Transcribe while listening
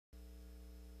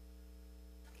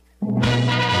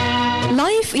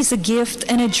Life is a gift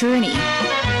and a journey.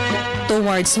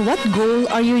 Towards what goal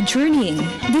are you journeying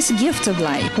this gift of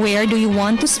life? Where do you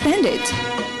want to spend it?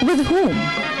 With whom?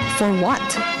 For what?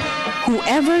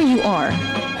 Whoever you are,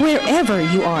 wherever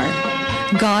you are,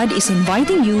 God is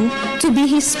inviting you to be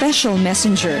His special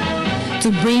messenger,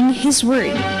 to bring His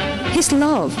word, His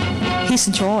love, His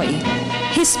joy,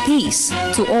 His peace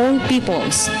to all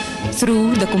peoples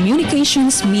through the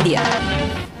communications media.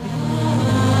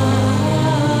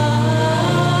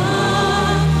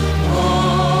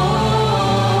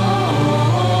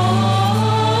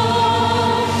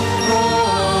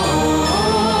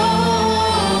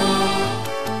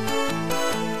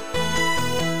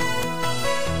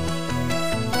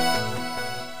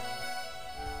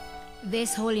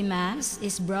 This Holy Mass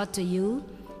is brought to you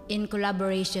in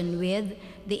collaboration with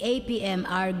the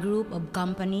APMR Group of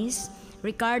Companies,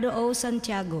 Ricardo O.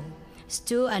 Santiago,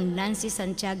 Stu and Nancy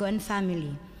Santiago and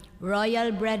family,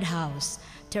 Royal Bread House,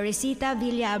 Teresita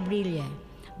Villa Abrille,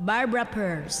 Barbara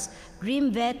Pearls,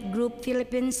 Grim Vet Group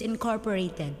Philippines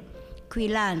Incorporated,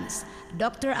 Quilans,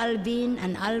 Dr. Alvin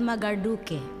and Alma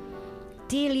Garduque,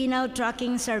 T. Linaw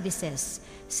Trucking Services,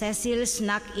 Cecil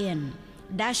Snack Inn,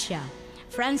 Dacia,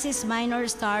 Francis Minor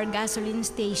Star Gasoline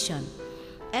Station,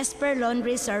 Esper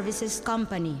Laundry Services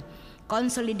Company,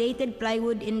 Consolidated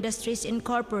Plywood Industries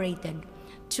Incorporated,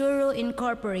 Churu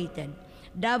Incorporated,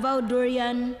 Davao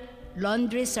Durian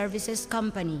Laundry Services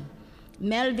Company,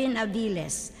 Melvin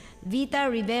Aviles, Vita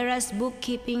Rivera's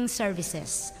Bookkeeping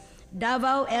Services,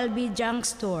 Davao LB Junk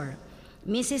Store,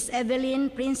 Mrs. Evelyn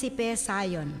Principe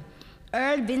Sayon,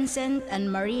 Earl Vincent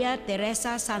and Maria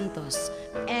Teresa Santos,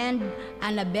 and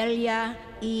Annabelia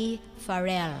E.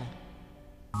 Farrell.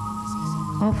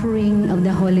 Offering of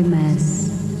the Holy Mass.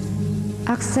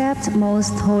 Accept,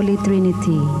 Most Holy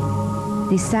Trinity,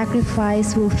 the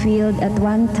sacrifice fulfilled at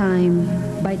one time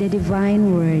by the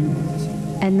divine word,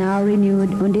 and now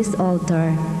renewed on this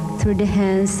altar through the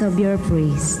hands of your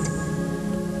priest.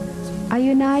 I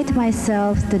unite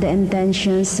myself to the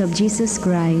intentions of Jesus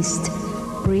Christ,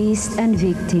 priest and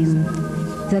victim,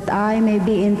 that I may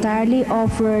be entirely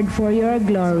offered for your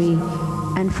glory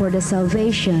and for the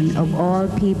salvation of all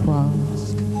people.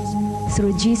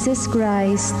 Through Jesus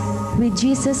Christ, with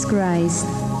Jesus Christ,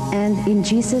 and in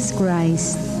Jesus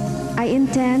Christ, I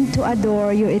intend to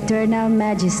adore your eternal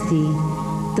majesty,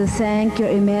 to thank your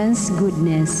immense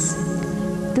goodness,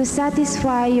 to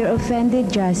satisfy your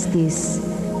offended justice,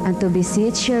 and to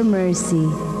beseech your mercy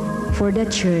for the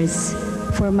Church,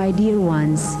 for my dear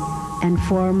ones, and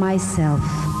for myself.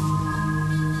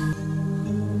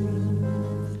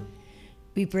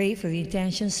 We pray for the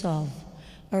intentions of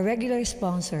our regular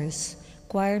sponsors,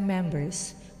 choir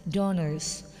members,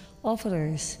 donors,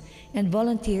 offerers, and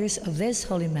volunteers of this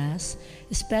Holy Mass,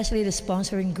 especially the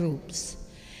sponsoring groups,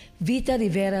 Vita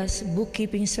Rivera's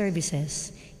Bookkeeping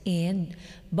Services, and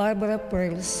Barbara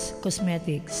Pearls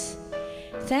Cosmetics.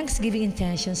 Thanksgiving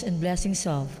intentions and blessings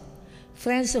of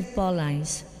Friends of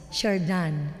Paulines,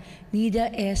 Shardan,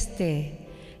 Nida Este,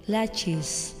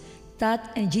 Lachis,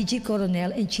 Tat and Gigi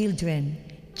Coronel and children,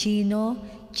 Chino,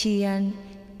 Chian,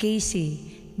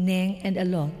 Casey, Neng and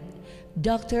Alot,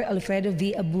 Dr. Alfredo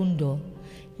V. Abundo,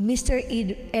 Mr.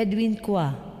 Edwin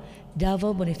Kwa,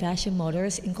 Davao Bonifacio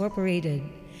Motors Incorporated,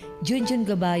 Junjun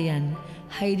Gabayan,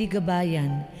 Heidi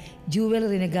Gabayan, Jewel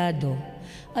Renegado,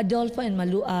 Adolfo and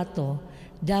Malu Ato,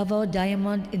 Davao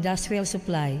Diamond Industrial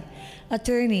Supply,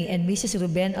 Attorney and Mrs.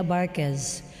 Ruben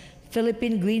Abarquez,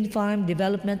 Philippine Green Farm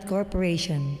Development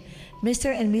Corporation,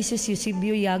 Mr. and Mrs.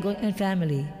 Eusebio Yagon and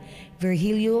family,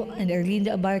 Virgilio and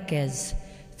Erlinda Abarquez,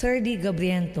 30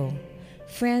 Gabriento,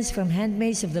 Friends from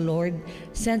Handmaids of the Lord,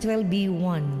 Central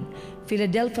B1,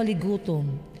 Philadelphia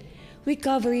Ligutum,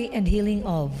 Recovery and Healing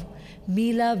of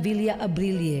Mila Villa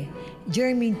Abrille,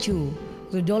 Jermin Chu,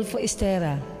 Rodolfo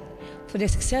Estera, for the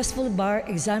successful bar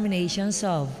examinations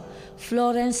of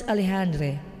Florence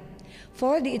Alejandre,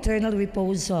 for the eternal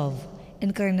repose of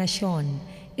Encarnacion,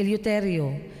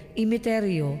 Eleuterio,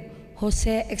 Imiterio,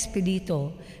 Jose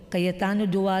Expedito, Cayetano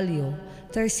Dualio,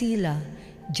 Tarsila,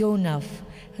 Jonaf,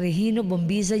 Regino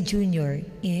Bombiza Jr.,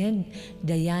 and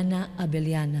Diana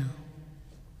Abeliana.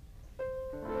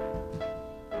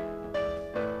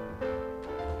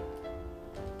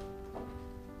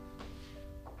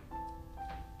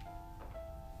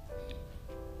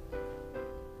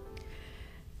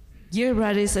 Dear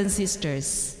brothers and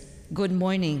sisters, good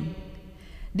morning.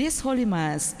 This Holy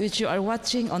Mass, which you are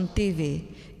watching on TV,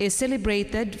 is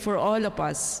celebrated for all of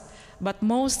us, but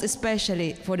most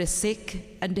especially for the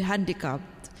sick and the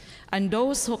handicapped, and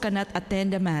those who cannot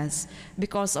attend the Mass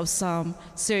because of some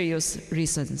serious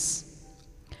reasons.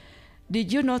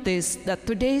 Did you notice that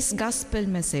today's gospel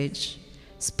message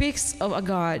speaks of a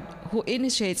God who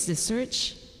initiates the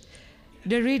search.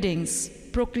 The readings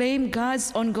proclaim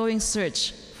God's ongoing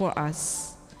search for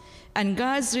us and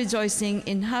God's rejoicing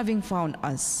in having found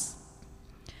us.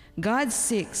 God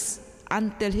seeks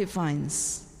until he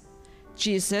finds.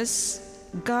 Jesus,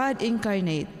 God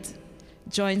incarnate,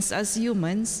 joins us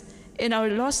humans in our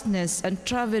lostness and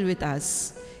travel with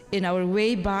us in our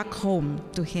way back home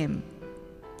to him.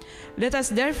 Let us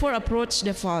therefore approach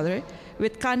the Father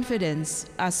with confidence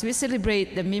as we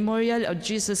celebrate the memorial of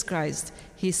Jesus Christ,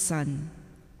 his Son.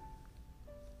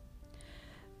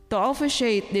 To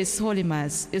officiate this Holy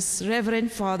Mass is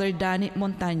Reverend Father Danny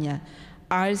Montaña,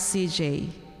 RCJ.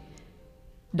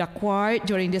 The choir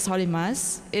during this Holy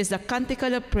Mass is the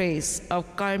Canticle of Praise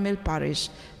of Carmel Parish,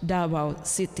 Davao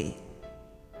City.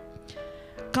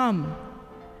 Come,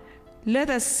 let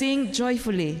us sing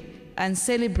joyfully and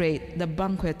celebrate the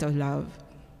banquet of love.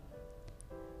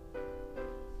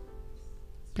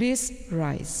 Please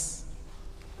rise.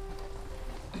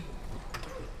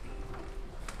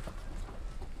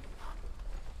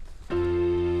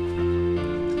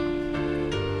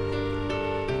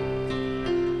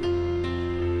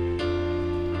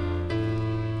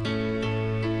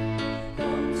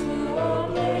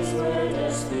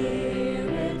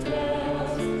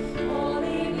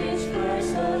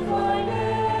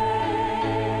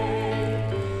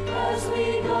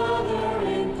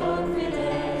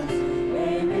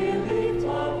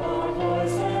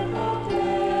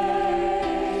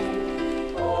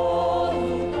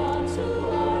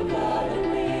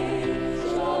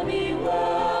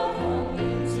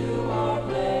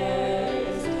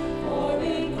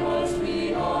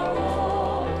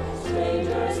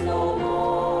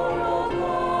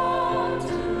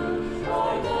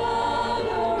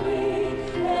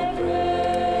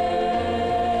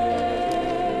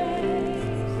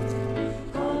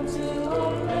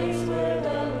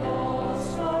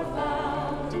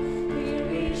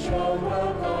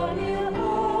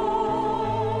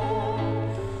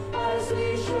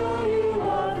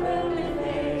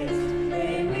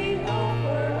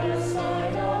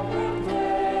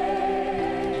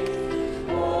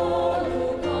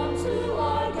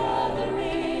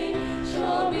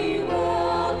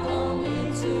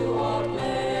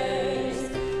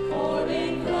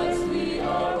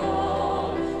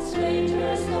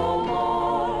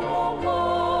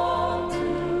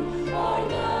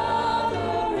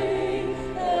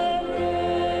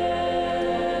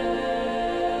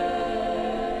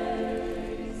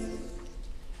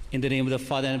 In the name of the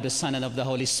Father, and of the Son, and of the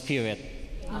Holy Spirit.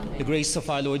 Amen. The grace of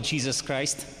our Lord Jesus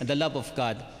Christ, and the love of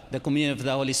God, the communion of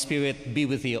the Holy Spirit be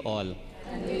with you all.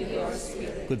 And with your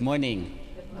spirit. Good morning.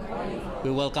 Good morning.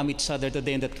 We welcome each other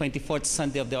today in the 24th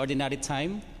Sunday of the Ordinary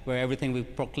Time, where everything we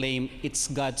proclaim, it's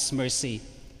God's mercy.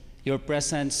 Your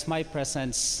presence, my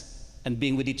presence, and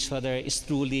being with each other is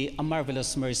truly a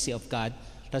marvelous mercy of God.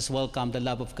 Let's welcome the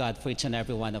love of God for each and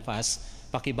every one of us.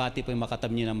 Pakibati po yung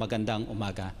makatab niyo ng magandang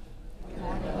umaga.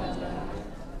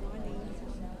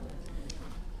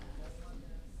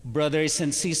 Brothers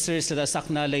and sisters, let us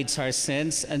acknowledge our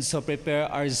sins and so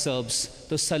prepare ourselves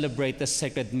to celebrate the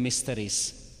sacred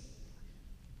mysteries.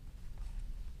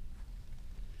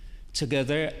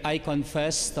 Together, I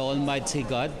confess to Almighty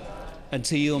God and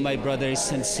to you, my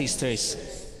brothers and sisters,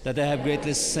 that I have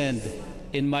greatly sinned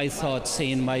in my thoughts and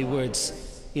in my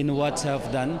words, in what I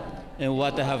have done and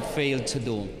what I have failed to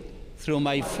do, through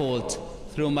my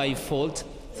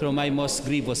most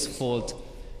grievous fault.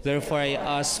 Therefore I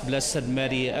ask Blessed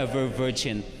Mary, ever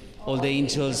Virgin, all the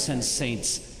angels and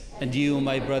saints, and you,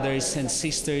 my brothers and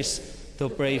sisters, to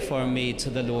pray for me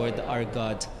to the Lord our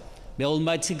God. May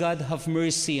Almighty God have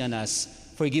mercy on us,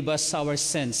 forgive us our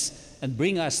sins, and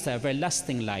bring us to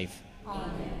everlasting life.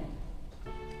 Amen.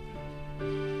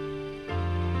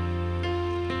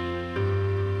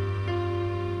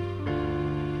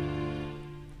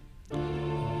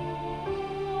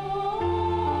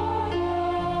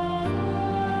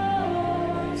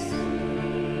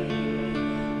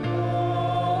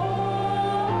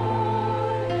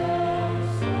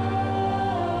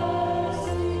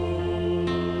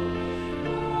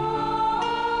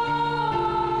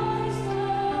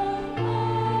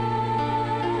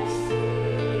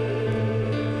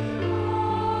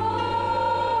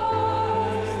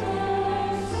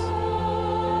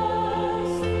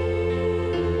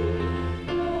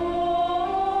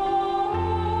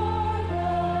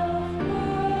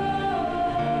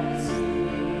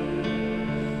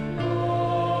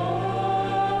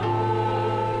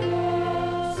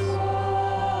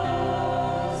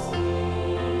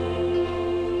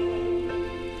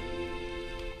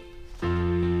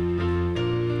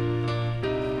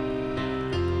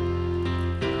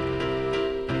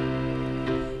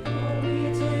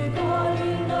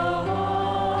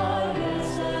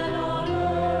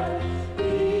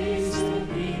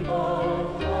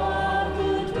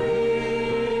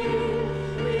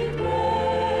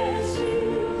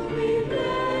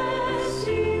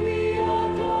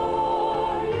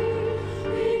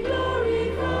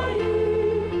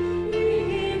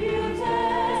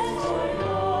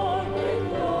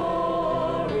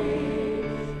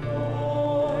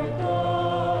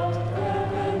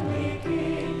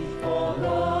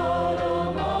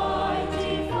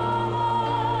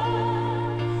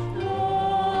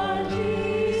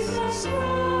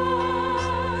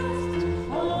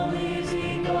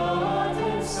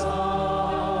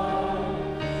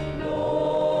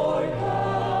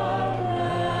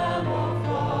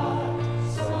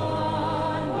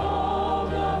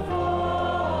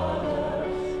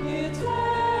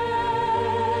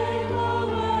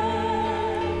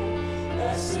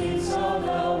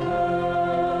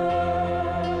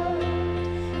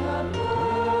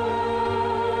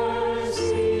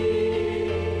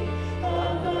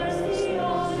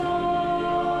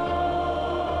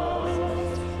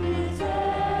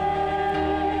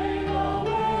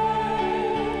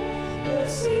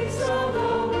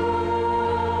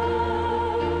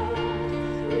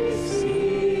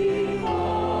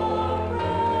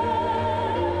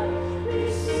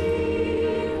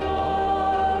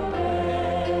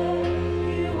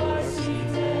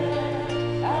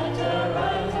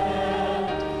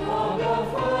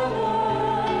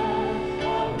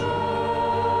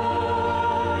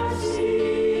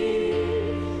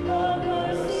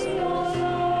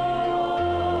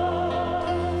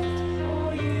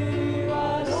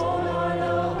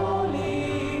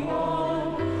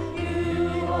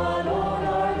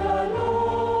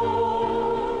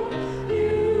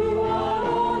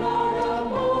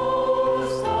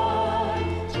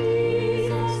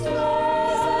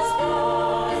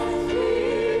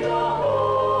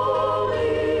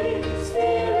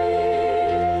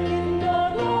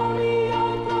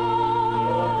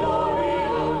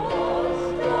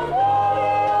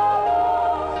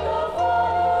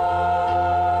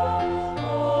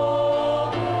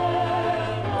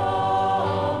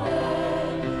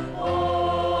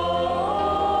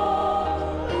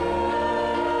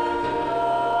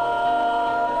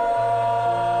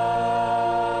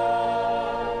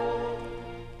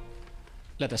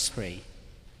 Let us pray.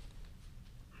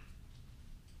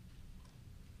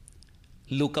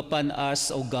 Look upon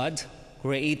us, O God,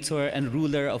 Creator and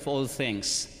ruler of all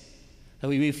things, that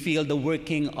we may feel the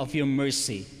working of your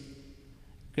mercy.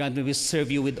 Grant that we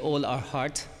serve you with all our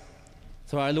heart,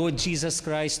 through our Lord Jesus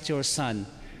Christ, your Son,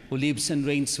 who lives and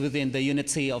reigns within the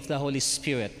unity of the Holy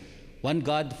Spirit, one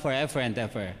God, forever and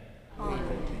ever.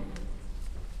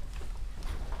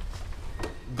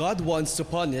 God wants to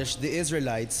punish the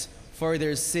Israelites for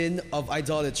their sin of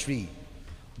idolatry,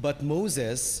 but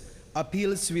Moses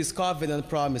appeals to his covenant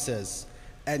promises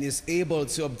and is able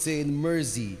to obtain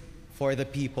mercy for the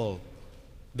people.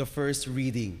 The first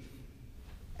reading.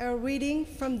 A reading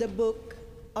from the book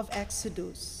of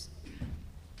Exodus.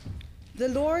 The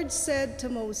Lord said to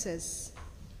Moses,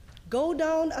 "Go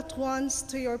down at once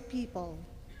to your people,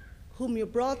 whom you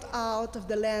brought out of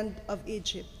the land of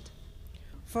Egypt,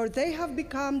 for they have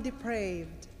become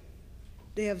depraved.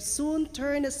 They have soon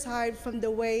turned aside from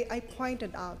the way I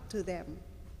pointed out to them,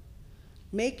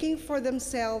 making for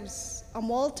themselves a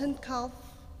molten calf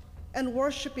and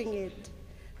worshiping it,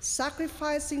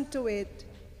 sacrificing to it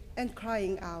and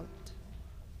crying out.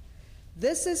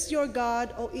 This is your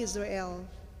God, O Israel,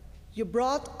 you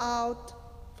brought out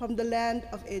from the land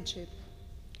of Egypt.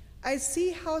 I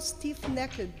see how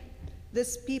stiff-necked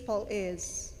this people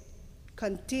is,"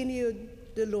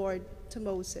 continued the Lord to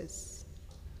Moses.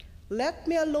 "Let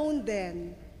me alone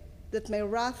then, that my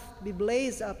wrath be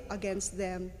blazed up against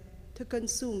them to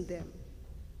consume them.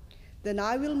 Then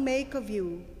I will make of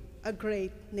you a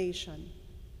great nation."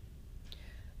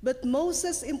 But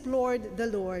Moses implored the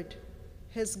Lord,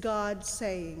 his God,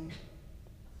 saying,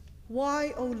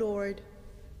 "Why, O Lord,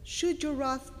 should your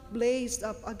wrath blaze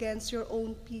up against your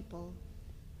own people,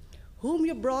 whom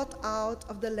you brought out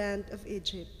of the land of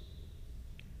Egypt,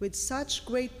 with such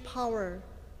great power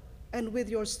and with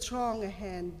your strong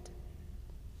hand?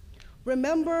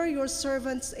 Remember your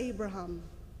servants Abraham,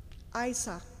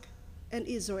 Isaac, and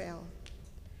Israel,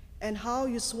 and how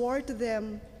you swore to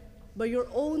them by your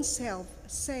own self,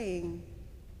 saying,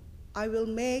 'I will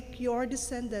make your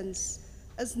descendants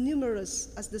as numerous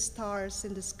as the stars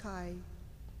in the sky,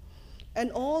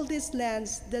 and all these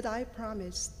lands that I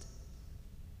promised,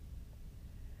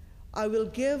 I will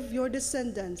give your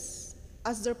descendants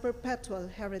as their perpetual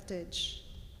heritage.'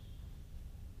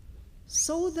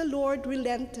 So the Lord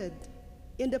relented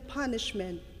in the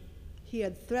punishment he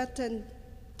had threatened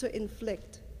to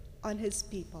inflict on his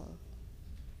people."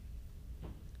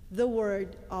 The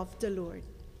word of the Lord.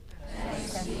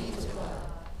 Thanks be to God.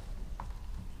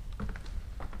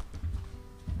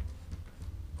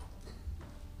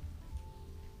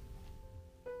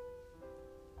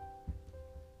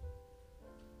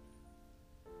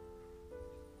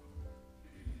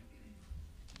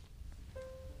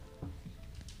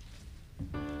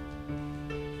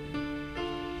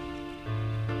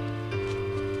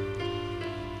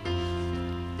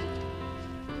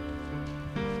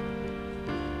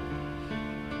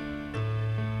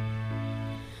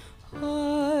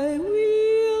 I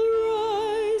will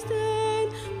rise and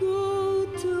go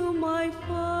to my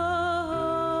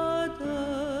Father.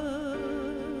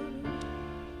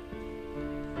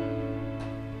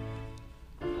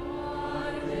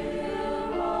 I will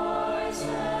rise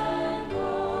and go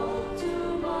to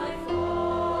my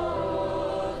Father,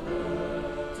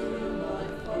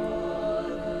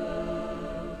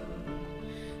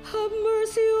 Have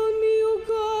mercy on me, O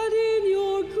God, in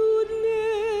your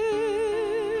goodness.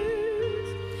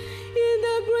 In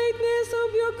the greatness of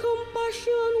your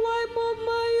compassion, wipe off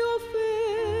my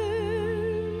offense.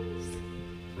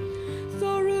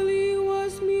 Thoroughly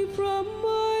wash me from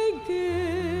my guilt,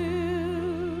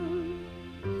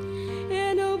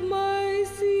 and of my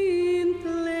sin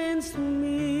cleanse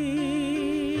me.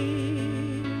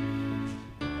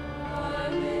 I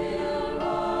will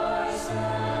rise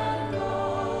and go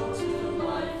to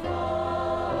my Father,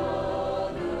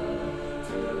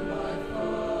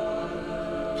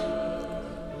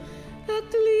 A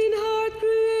clean heart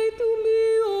create to me,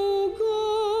 O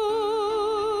God,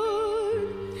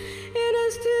 and a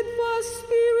steadfast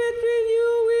spirit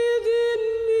renew within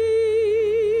me.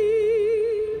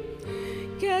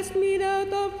 Cast me not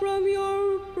out from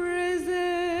your presence,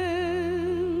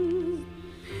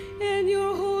 and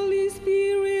your Holy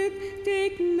Spirit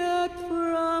take not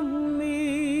from me.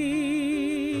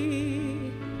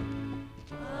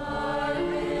 I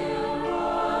will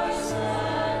rise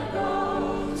and go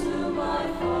to my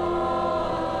Father,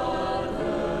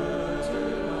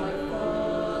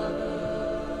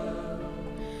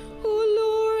 O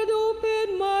Lord, open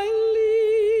my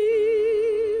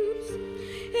lips,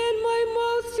 and my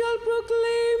mouth shall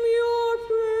proclaim your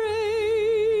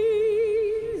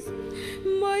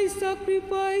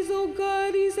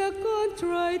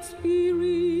contrite spirit.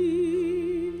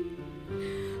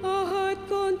 A heart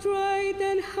contrite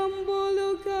and humble,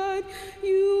 O God,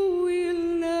 you will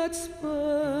not spurn.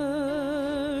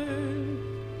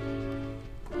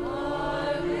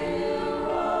 I will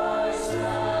rise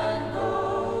and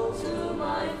go to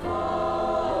my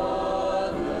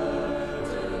Father,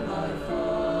 to my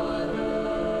Father.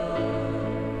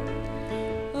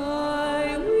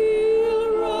 I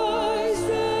will rise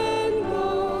and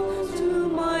go to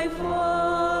my Father.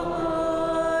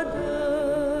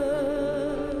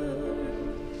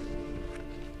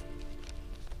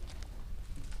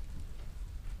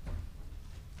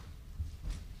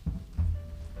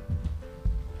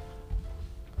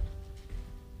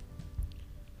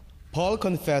 Paul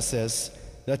confesses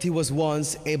that he was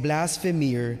once a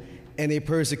blasphemer and a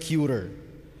persecutor,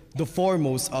 the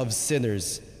foremost of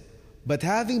sinners. But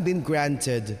having been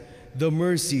granted the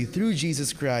mercy through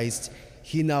Jesus Christ,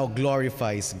 he now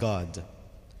glorifies God.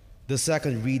 The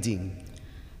second reading.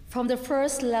 From the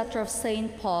first letter of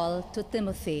St. Paul to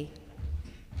Timothy.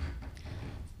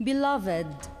 Beloved,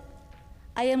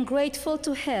 I am grateful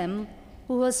to him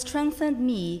who has strengthened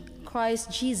me, Christ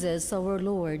Jesus our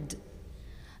Lord,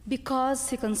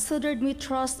 because he considered me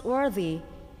trustworthy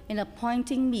in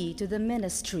appointing me to the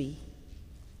ministry.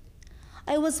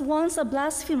 I was once a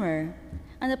blasphemer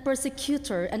and a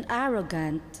persecutor and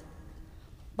arrogant,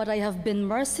 but I have been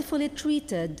mercifully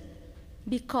treated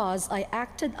because I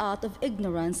acted out of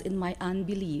ignorance in my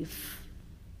unbelief.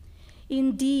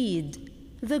 Indeed,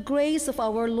 the grace of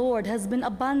our Lord has been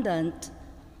abundant,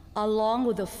 along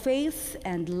with the faith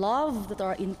and love that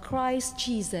are in Christ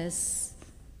Jesus.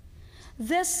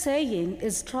 This saying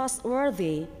is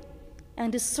trustworthy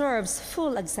and deserves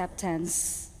full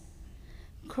acceptance.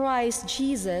 Christ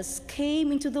Jesus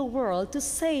came into the world to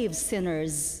save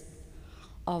sinners.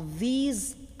 Of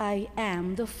these I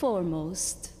am the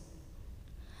foremost.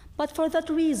 But for that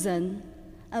reason,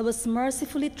 I was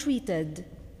mercifully treated,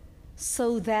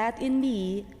 so that in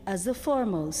me, as the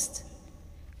foremost,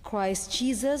 Christ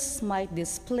Jesus might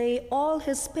display all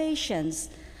his patience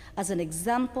as an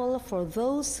example for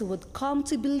those who would come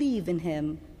to believe in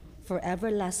him for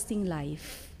everlasting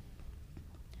life.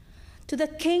 To the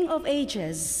King of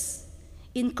ages,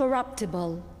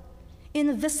 incorruptible,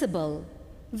 invisible,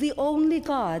 the only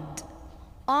God,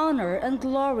 honor and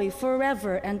glory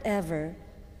forever and ever.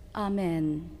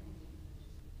 Amen.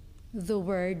 The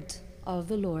word of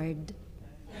the Lord.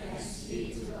 Thanks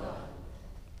be to God.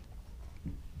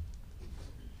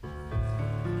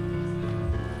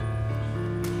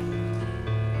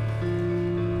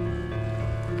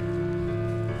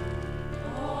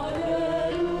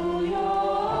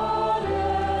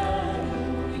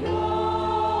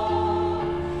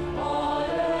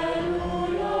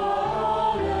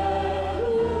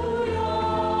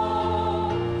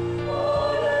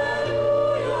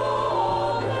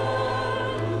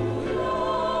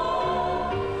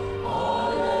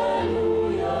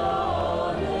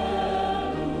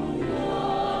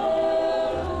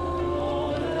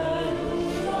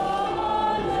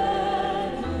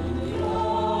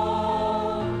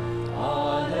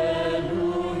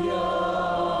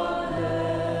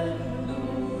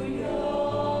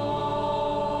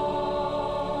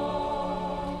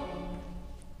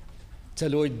 The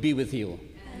Lord be with you.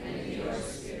 And with your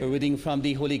spirit. A reading from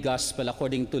the Holy Gospel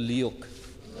according to Luke.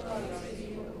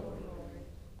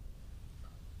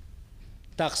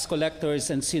 Tax collectors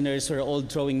and sinners were all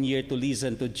drawing near to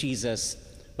listen to Jesus,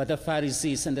 but the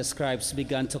Pharisees and the scribes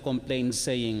began to complain,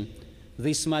 saying,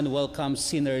 "This man welcomes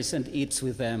sinners and eats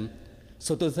with them."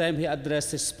 So to them he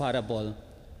addressed this parable.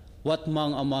 "What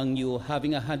man among you,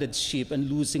 having 100 sheep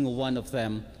and losing one of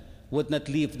them, would not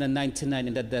leave the 99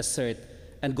 in the desert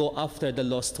and go after the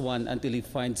lost one until he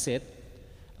finds it?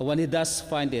 And when he does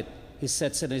find it, he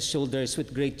sets it on his shoulders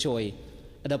with great joy.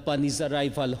 And upon his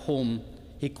arrival home,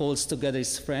 he calls together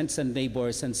his friends and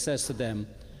neighbors and says to them,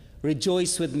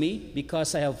 'Rejoice with me,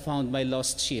 because I have found my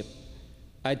lost sheep.'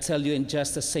 I tell you, in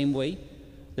just the same way,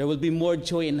 there will be more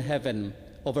joy in heaven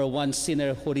over one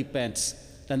sinner who repents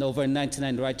than over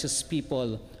 99 righteous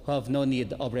people who have no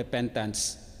need of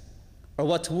repentance. Or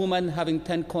what woman, having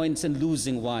 10 coins and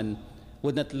losing one,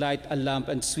 would not light a lamp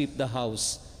and sweep the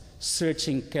house,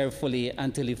 searching carefully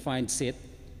until he finds it?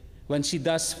 When she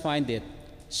does find it,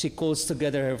 she calls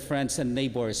together her friends and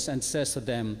neighbors and says to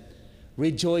them,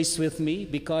 'Rejoice with me,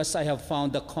 because I have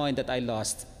found the coin that I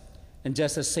lost.' In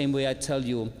just the same way, I tell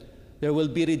you, there will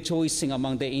be rejoicing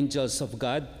among the angels of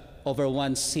God over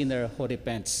one sinner who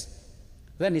repents."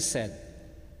 Then he said,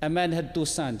 "A man had 2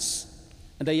 sons,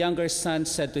 and the younger son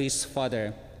said to his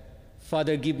father,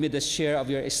 'Father, give me the share of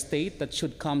your estate that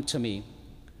should come to me.'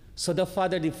 So the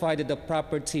father divided the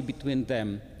property between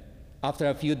them. After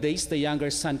a few days, the younger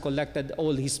son collected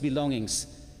all his belongings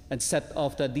and set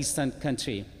off to a distant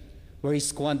country, where he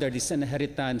squandered his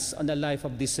inheritance on a life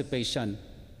of dissipation.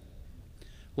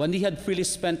 When he had freely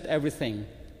spent everything,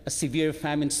 a severe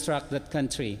famine struck that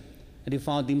country, and he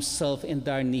found himself in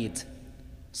dire need.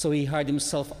 So he hired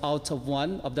himself out of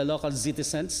one of the local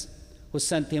citizens, who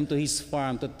sent him to his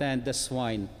farm to tend the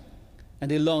swine.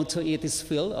 And he longed to eat his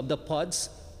fill of the pods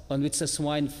on which the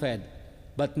swine fed,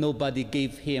 but nobody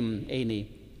gave him any.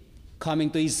 Coming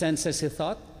to his senses, he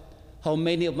thought, how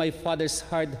many of my father's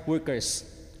hard workers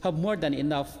have more than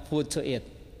enough food to eat,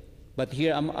 but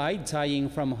here am I dying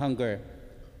from hunger.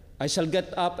 I shall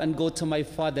get up and go to my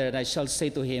father, and I shall say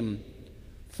to him,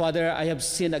 Father, I have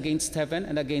sinned against heaven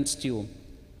and against you.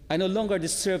 I no longer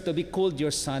deserve to be called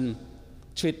your son.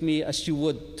 Treat me as you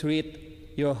would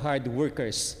treat your hard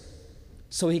workers.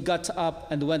 So he got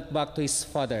up and went back to his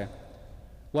father.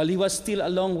 While he was still a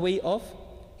long way off,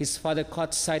 his father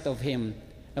caught sight of him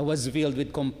and was filled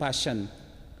with compassion.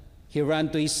 He ran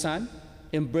to his son,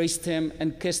 embraced him,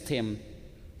 and kissed him.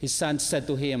 His son said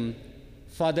to him,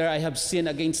 Father, I have sinned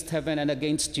against heaven and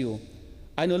against you.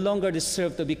 I no longer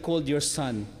deserve to be called your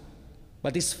son.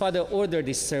 But his father ordered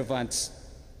his servants,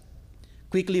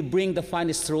 quickly bring the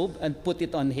finest robe and put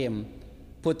it on him.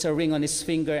 Put a ring on his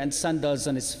finger and sandals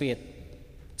on his feet.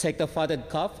 Take the fatted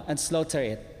calf and slaughter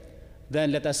it.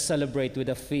 Then let us celebrate with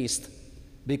a feast.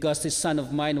 Because this son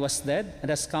of mine was dead and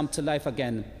has come to life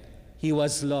again. He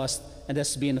was lost and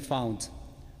has been found.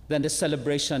 Then the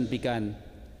celebration began.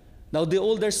 Now the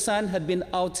older son had been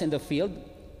out in the field.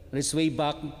 On his way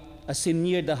back, as he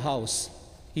neared the house,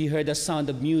 he heard the sound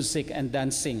of music and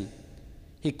dancing.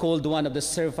 He called one of the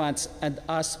servants and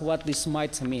asked what this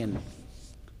might mean.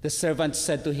 The servant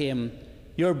said to him,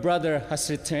 Your brother has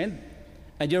returned,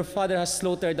 and your father has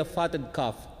slaughtered the fatted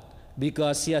calf,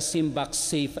 because he has him back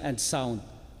safe and sound.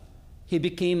 He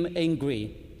became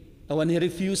angry, and when he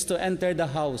refused to enter the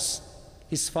house,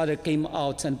 his father came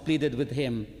out and pleaded with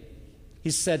him. He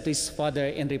said to his father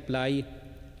in reply,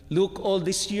 Look, all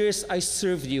these years I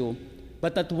served you,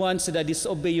 but not once did I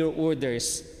disobey your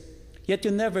orders. Yet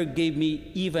you never gave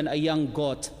me even a young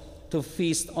goat to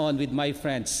feast on with my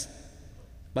friends.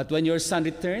 But when your son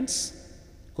returns,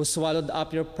 who swallowed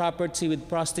up your property with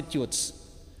prostitutes,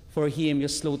 for him you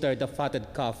slaughtered the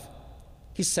fatted calf.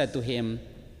 He said to him,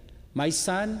 My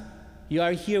son, you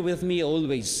are here with me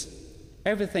always.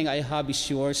 Everything I have is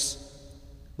yours.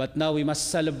 But now we must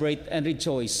celebrate and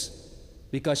rejoice,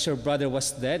 because your brother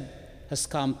was dead, has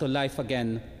come to life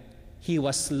again. He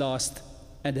was lost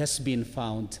and has been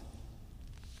found.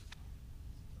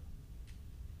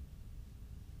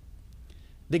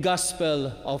 The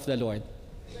Gospel of the Lord.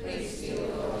 Praise to you,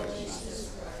 Lord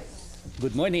Jesus Christ.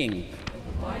 Good morning.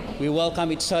 We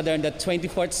welcome each other on the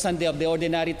 24th Sunday of the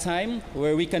Ordinary Time,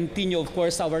 where we continue, of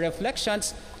course, our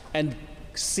reflections and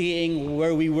seeing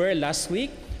where we were last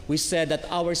week. We said that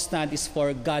our stand is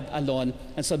for God alone,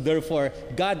 and so therefore,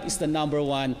 God is the number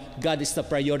one. God is the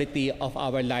priority of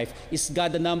our life. Is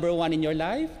God the number one in your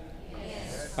life?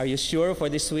 Yes. Are you sure for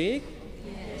this week?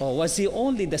 Yes. Or was He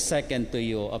only the second to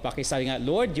you? O pakisabi nga,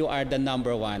 Lord, you are the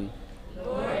number one.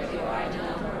 Lord, you are the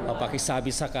number one. O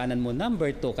pakisabi sa kanan mo,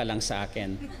 number two ka lang sa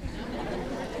akin.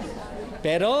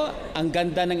 Pero, ang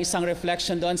ganda ng isang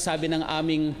reflection doon, sabi ng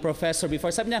aming professor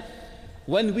before, sabi niya,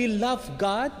 when we love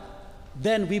God,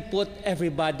 then we put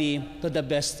everybody to the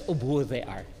best of who they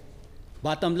are.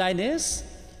 Bottom line is,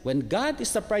 when God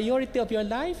is the priority of your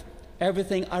life,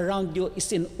 everything around you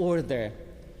is in order.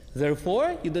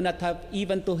 Therefore, you do not have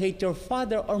even to hate your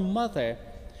father or mother,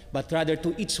 but rather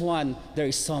to each one, there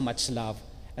is so much love.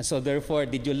 And so therefore,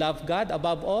 did you love God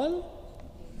above all?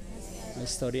 Yes. May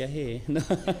storya he.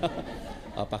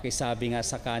 O, pakisabi nga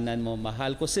sa kanan mo,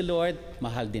 mahal ko si Lord,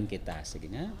 mahal din kita.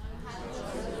 Sige nga.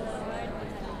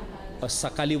 O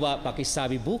sa kaliwa,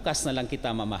 pakisabi, bukas na lang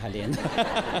kita mamahalin.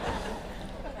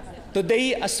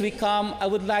 Today, as we come, I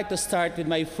would like to start with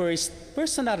my first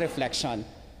personal reflection.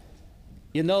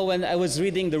 You know, when I was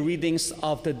reading the readings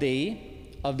of today,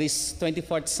 of this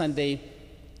 24th Sunday,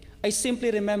 I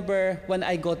simply remember when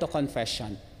I go to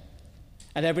confession.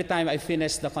 And every time I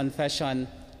finish the confession,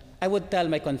 I would tell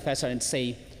my confessor and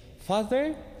say,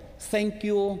 Father, thank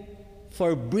you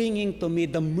for bringing to me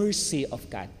the mercy of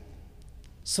God.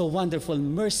 So wonderful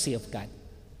mercy of God.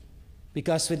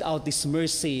 Because without this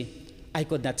mercy, I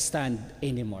could not stand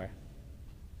anymore.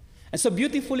 And so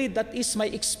beautifully, that is my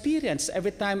experience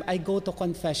every time I go to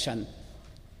confession.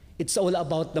 It's all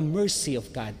about the mercy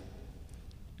of God.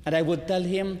 And I would tell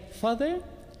him, Father,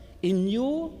 in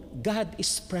you, God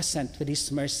is present with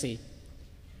His mercy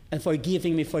and for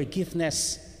giving me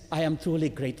forgiveness I am truly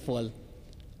grateful.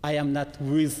 I am not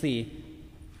worthy.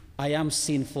 I am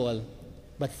sinful.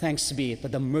 But thanks be to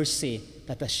the mercy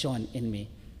that has shown in me.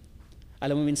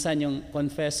 Alam mo, minsan yung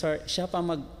confessor, siya pa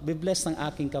mag-bless ng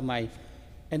aking kamay.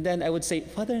 And then I would say,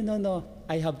 Father, no,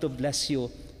 I have to bless you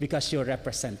because you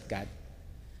represent God.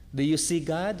 Do you see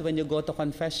God when you go to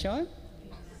confession?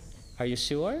 Are you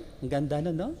sure? Ang ganda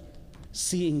no?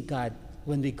 Seeing God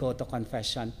when we go to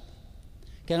confession.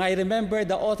 Kaya I remember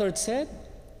the author said,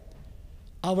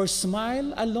 our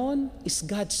smile alone is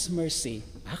God's mercy.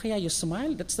 Kaya you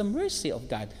smile? That's the mercy of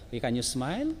God. Can you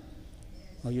smile?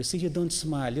 Oh, you see, you don't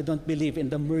smile. You don't believe in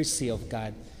the mercy of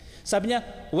God. Sabi niya,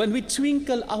 when we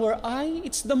twinkle our eye,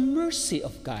 it's the mercy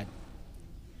of God.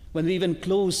 When we even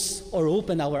close or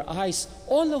open our eyes,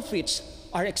 all of which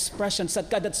are expressions that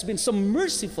God has been so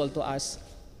merciful to us.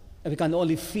 And we can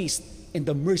only feast in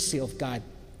the mercy of God.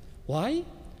 Why?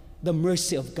 The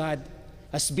mercy of God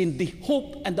has been the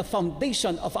hope and the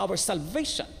foundation of our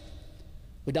salvation.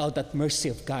 Without that mercy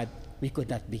of God, we could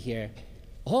not be here.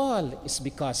 All is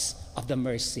because of the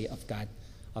mercy of God.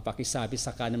 Pakisabi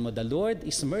sa kanan mo, the Lord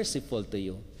is merciful to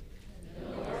you.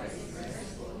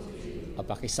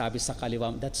 Pakisabi sa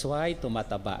kaliwa mo, that's why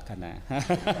tumataba ka na.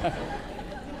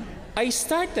 I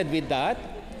started with that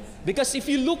because if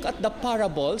you look at the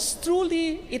parables,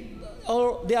 truly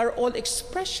they are all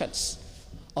expressions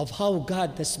of how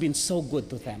God has been so good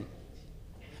to them.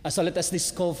 So let us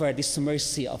discover this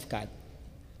mercy of God.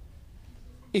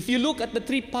 If you look at the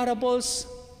three parables,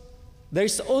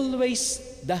 there's always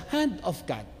the hand of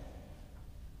God,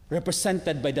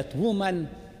 represented by that woman,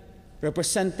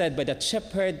 represented by that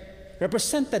shepherd,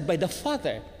 represented by the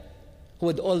father, who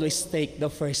would always take the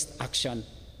first action.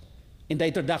 In the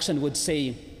introduction would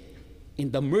say,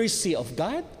 in the mercy of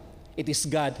God, it is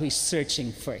God who is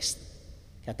searching first.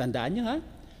 Kaya tandaan nyo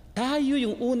tayo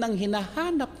yung unang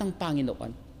hinahanap ng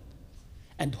Panginoon.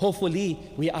 And hopefully,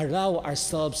 we allow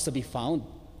ourselves to be found.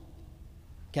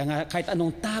 Kaya nga, kahit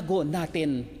anong tago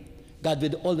natin, God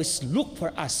will always look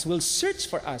for us, will search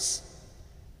for us.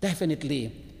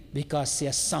 Definitely, because He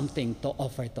has something to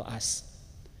offer to us.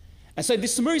 And so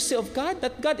this mercy of God,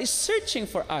 that God is searching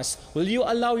for us, will you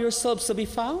allow yourselves to be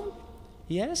found?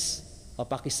 Yes? O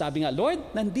pakisabi nga, Lord,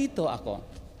 nandito ako.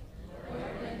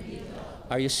 Lord, nandito.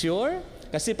 Are you sure?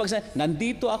 Kasi pag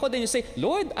nandito ako, then you say,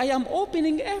 Lord, I am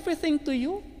opening everything to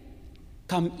you.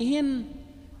 Come in.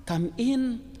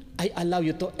 I allow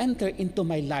you to enter into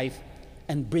my life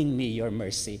and bring me your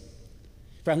mercy.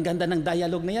 Pero ang ganda ng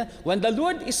dialogue na yan. When the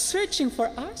Lord is searching for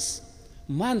us,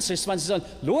 man's response is,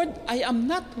 Lord, I am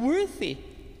not worthy.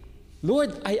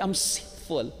 Lord, I am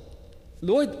sinful.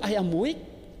 Lord, I am weak.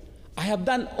 I have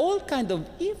done all kind of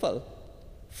evil.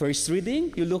 First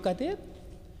reading, you look at it.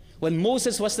 When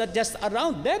Moses was not just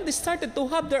around, then they started to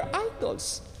have their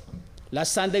idols.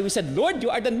 Last Sunday, we said, Lord,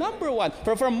 you are the number one.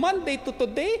 From Monday to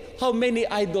today, how many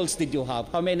idols did you have?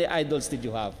 How many idols did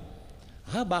you have?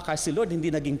 Baka si Lord hindi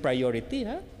naging priority,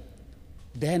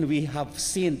 Then we have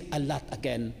sinned a lot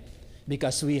again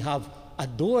because we have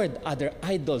adored other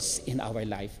idols in our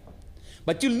life.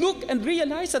 But you look and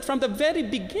realize that from the very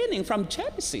beginning, from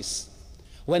Genesis,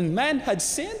 when man had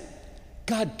sinned,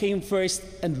 God came first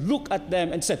and looked at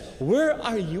them and said, where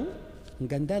are you? Ang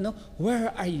ganda, no?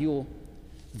 Where are you?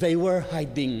 They were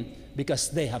hiding because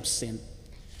they have sinned.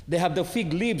 They have the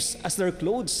fig leaves as their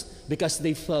clothes because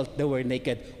they felt they were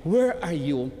naked. Where are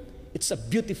you? It's a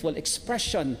beautiful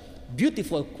expression,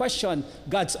 beautiful question.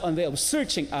 God's own way of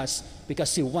searching us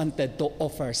because He wanted to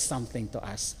offer something to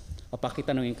us. O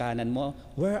pakitanong yung kanan mo,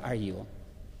 where are you?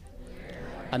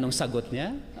 Anong sagot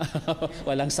niya?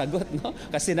 Walang sagot, no?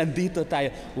 Kasi nandito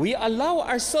tayo. We allow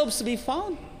ourselves to be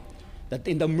found. That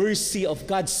in the mercy of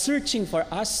God searching for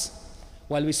us,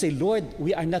 while we say, Lord,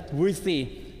 we are not worthy,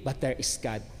 but there is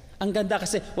God. Ang ganda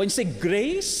kasi, when you say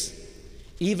grace,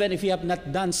 even if you have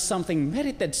not done something,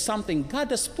 merited something,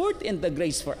 God has poured in the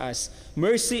grace for us.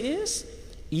 Mercy is,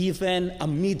 even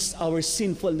amidst our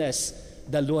sinfulness,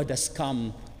 the Lord has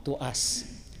come to us.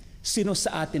 Sino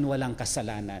sa atin walang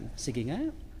kasalanan? Sige nga.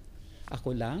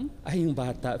 Ako lang? Ay, yung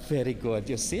bata, very good.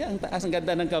 You see, ang taas, ang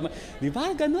ganda ng kamay. Di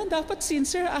ba? Ganun, dapat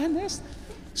sincere, honest.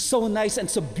 So nice and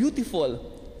so beautiful.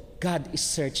 God is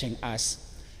searching us.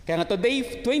 Kaya nga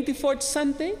today, 24th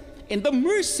Sunday, in the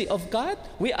mercy of God,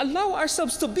 we allow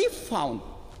ourselves to be found.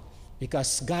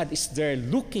 Because God is there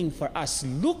looking for us,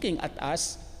 looking at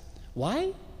us. Why?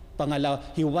 Pangalawa,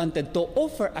 He wanted to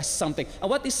offer us something. And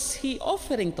what is He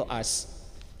offering to us?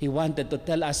 He wanted to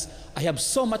tell us, I have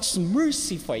so much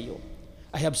mercy for you.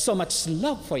 I have so much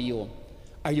love for you.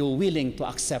 Are you willing to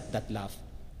accept that love?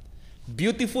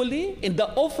 Beautifully, in the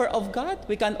offer of God,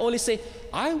 we can only say,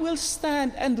 I will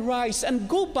stand and rise and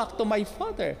go back to my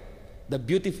Father. The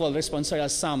beautiful responsorial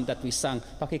psalm that we sang.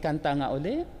 Pakikanta nga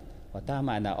uli. O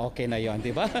tama na, okay na yon,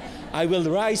 di ba? I will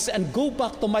rise and go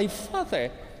back to my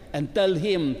Father and tell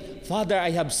Him, Father,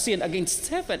 I have sinned against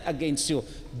heaven, against you.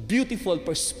 Beautiful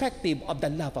perspective of the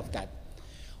love of God.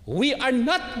 We are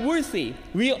not worthy.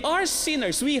 We are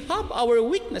sinners. We have our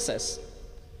weaknesses.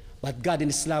 But God in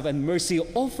His love and mercy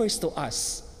offers to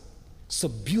us so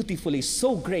beautifully,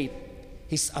 so great,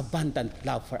 His abundant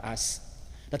love for us.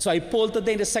 That's why Paul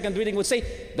today in the second reading would say,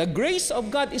 the grace of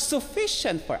God is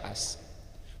sufficient for us.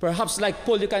 Perhaps like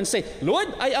Paul, you can say, Lord,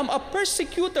 I am a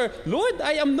persecutor. Lord,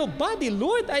 I am nobody.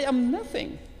 Lord, I am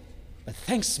nothing. But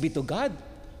thanks be to God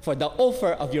for the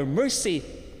offer of your mercy.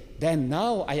 Then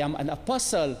now I am an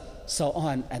apostle, so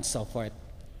on and so forth.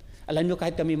 Alam nyo,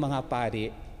 kahit kami mga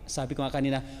pari, sabi ko nga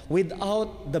kanina,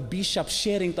 without the bishop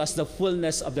sharing to us the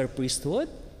fullness of their priesthood,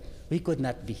 we could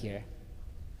not be here.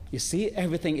 You see,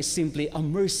 everything is simply a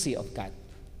mercy of God.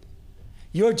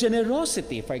 Your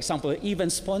generosity, for example, even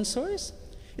sponsors,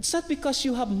 it's not because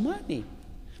you have money,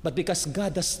 but because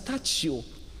God has touched you,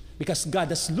 because God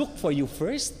has looked for you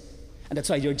first, and that's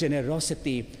why your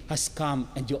generosity has come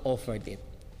and you offered it.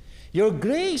 Your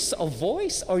grace of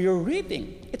voice or your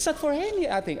reading, it's not for any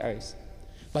other else,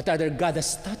 but rather God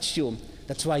has touched you.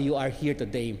 That's why you are here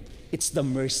today. It's the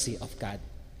mercy of God.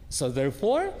 So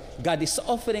therefore, God is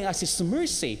offering us His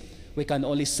mercy. We can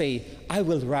only say, I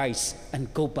will rise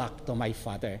and go back to my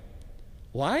Father.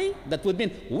 Why? That would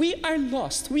mean we are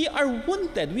lost, we are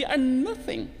wounded, we are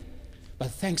nothing.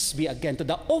 But thanks be again to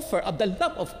the offer of the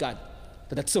love of God,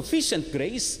 to that sufficient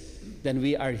grace, then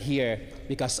we are here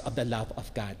because of the love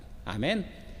of God. Amen.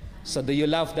 So do you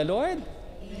love the Lord?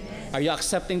 Yes. Are you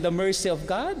accepting the mercy of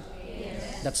God?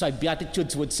 Yes. That's why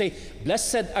Beatitudes would say,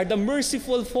 blessed are the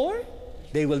merciful, for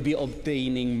they will be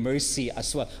obtaining mercy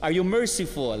as well. Are you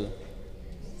merciful?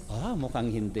 Mukhang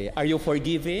hindi. Are you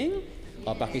forgiving?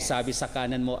 O pakisabi sa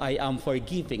kanan mo, I am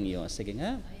forgiving you. Sige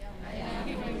nga.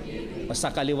 O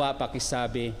sa kaliwa,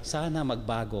 pakisabi, sana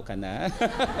magbago ka na.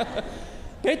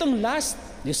 Pero itong last,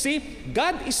 you see,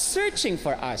 God is searching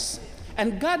for us.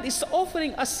 And God is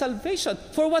offering us salvation.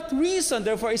 For what reason,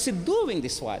 therefore, is He doing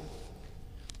this one?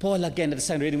 Paul again at the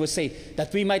second reading will say,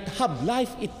 that we might have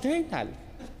life eternal.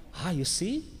 You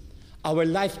see? Our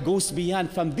life goes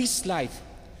beyond from this life.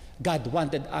 God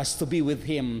wanted us to be with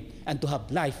Him and to have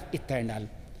life eternal.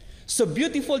 So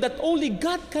beautiful that only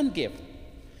God can give.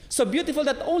 So beautiful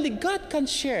that only God can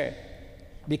share.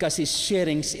 Because He's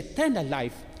sharing His eternal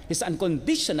life, His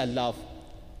unconditional love.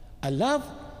 A love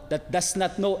that does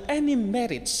not know any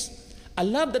merits. A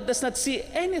love that does not see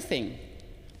anything.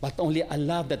 But only a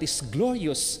love that is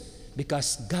glorious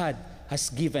because God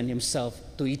has given Himself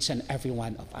to each and every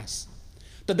one of us.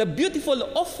 To the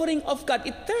beautiful offering of God,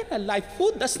 eternal life,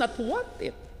 who does not want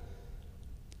it?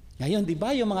 Ngayon, di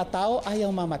ba, yung mga tao ayaw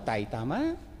mamatay,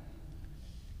 tama?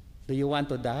 Do you want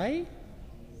to die?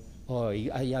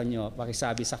 Ayaw nyo,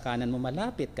 pakisabi sa kanan mo,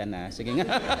 malapit ka na. Sige nga.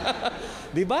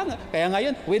 Di ba? Kaya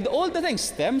ngayon, with all the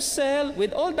things, stem cell,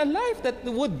 with all the life that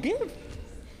would give.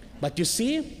 But you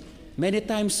see, many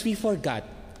times we forgot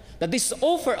that this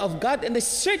offer of God and the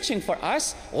searching for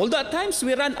us, all the times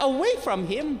we run away from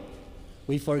Him.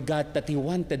 We forgot that He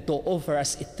wanted to offer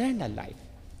us eternal life.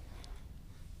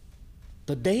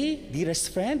 Today,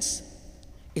 dearest friends,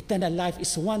 eternal life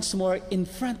is once more in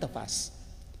front of us.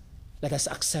 Let us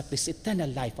accept this eternal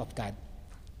life of God,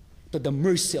 to the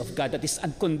mercy of God that is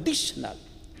unconditional,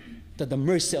 to the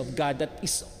mercy of God that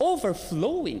is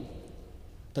overflowing,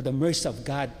 to the mercy of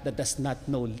God that does not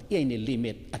know any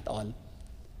limit at all.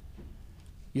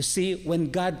 You see, when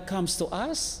God comes to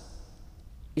us,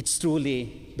 it's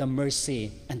truly the mercy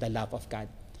and the love of God.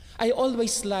 I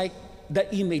always like the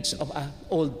image of an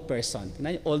old person.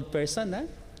 Old person, ha?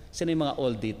 Sino yung mga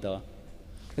old dito?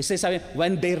 Kasi sabi,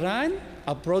 when they run,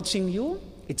 approaching you,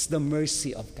 it's the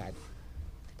mercy of God.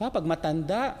 Pag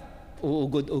matanda,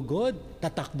 uugod-ugod,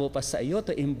 tatakbo pa sa iyo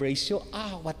to embrace you.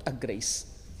 What a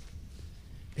grace.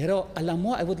 Pero alam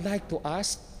mo, I would like to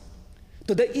ask,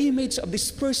 to the image of this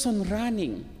person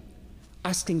running,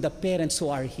 asking the parents who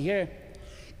are here,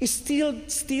 is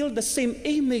still the same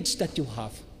image that you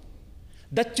have.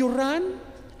 That you run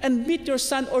and meet your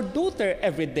son or daughter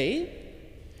every day,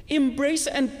 embrace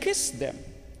and kiss them.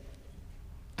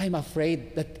 I'm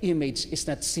afraid that image is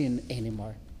not seen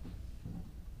anymore.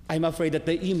 I'm afraid that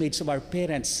the image of our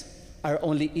parents are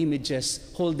only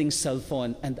images holding cell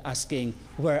phone and asking,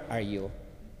 where are you?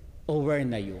 O where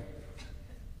na you?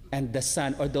 And the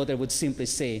son or daughter would simply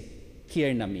say,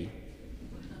 here na me.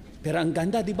 Pero ang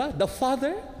ganda, di ba? The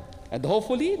father And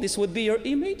hopefully, this would be your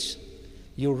image.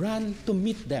 You run to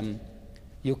meet them.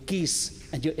 You kiss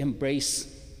and you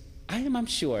embrace. I am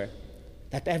sure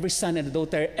that every son and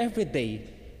daughter, every day,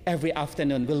 every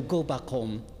afternoon, will go back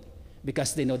home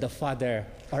because they know the father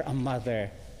or a mother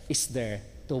is there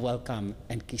to welcome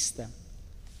and kiss them.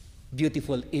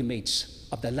 Beautiful image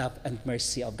of the love and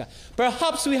mercy of God.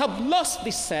 Perhaps we have lost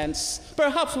this sense.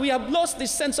 Perhaps we have lost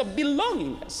this sense of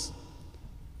belongingness.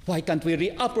 Why can't we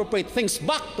reappropriate things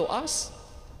back to us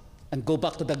and go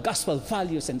back to the gospel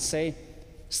values and say,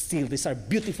 still, these are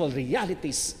beautiful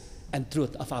realities and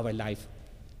truth of our life.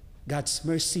 God's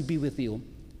mercy be with you.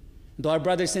 To our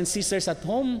brothers and sisters at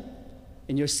home,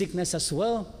 in your sickness as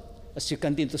well, as you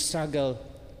continue to struggle,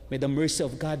 may the mercy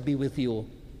of God be with you.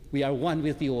 We are one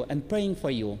with you and praying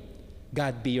for you.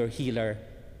 God be your healer.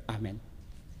 Amen.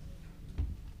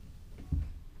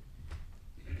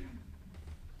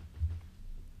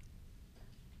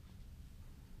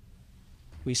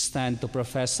 We stand to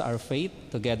profess our faith.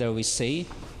 Together we say,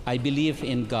 I believe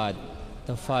in God,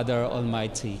 the Father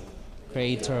Almighty,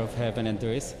 creator of heaven and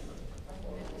earth,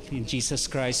 in Jesus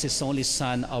Christ, his only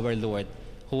Son, our Lord,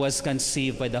 who was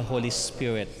conceived by the Holy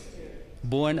Spirit,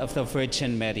 born of the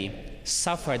Virgin Mary,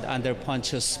 suffered under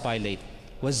Pontius Pilate,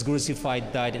 was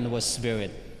crucified, died, and was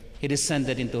buried. He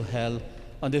descended into hell.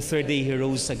 On the third day he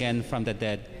rose again from the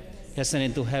dead. He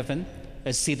ascended into heaven,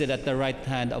 is seated at the right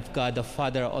hand of God the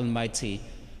Father Almighty.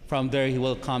 From there he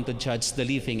will come to judge the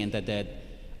living and the dead.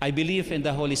 I believe in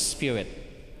the Holy Spirit,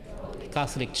 the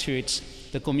Catholic Church,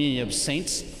 the communion of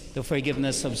saints, the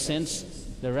forgiveness of sins,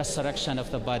 the resurrection of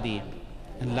the body,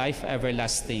 and life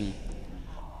everlasting.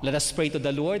 Let us pray to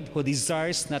the Lord, who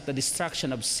desires not the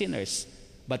destruction of sinners,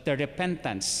 but their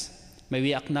repentance. May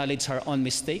we acknowledge our own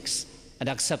mistakes and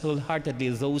accept wholeheartedly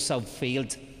those who have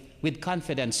failed. With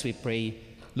confidence we pray,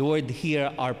 Lord,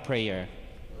 hear our prayer.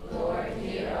 Lord,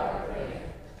 hear our prayer.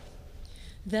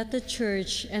 That the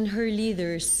Church and her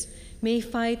leaders may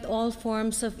fight all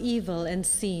forms of evil and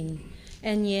sin,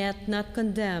 and yet not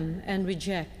condemn and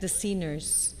reject the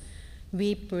sinners.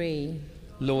 We pray.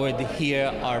 Lord, hear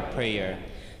our prayer.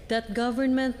 That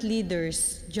government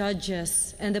leaders,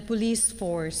 judges, and the police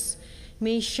force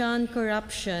may shun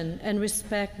corruption and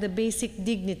respect the basic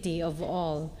dignity of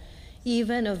all,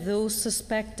 even of those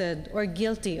suspected or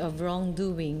guilty of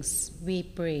wrongdoings. We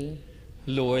pray.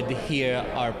 Lord, hear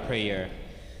our prayer.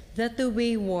 That the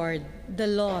wayward, the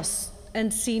lost,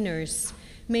 and sinners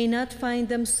may not find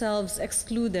themselves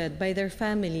excluded by their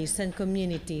families and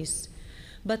communities,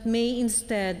 but may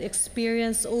instead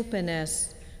experience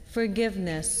openness,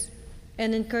 forgiveness,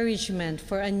 and encouragement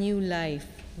for a new life,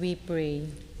 we pray.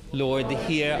 Lord,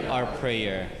 hear our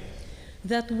prayer.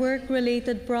 That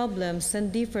work-related problems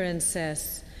and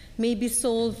differences may be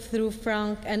solved through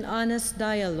frank and honest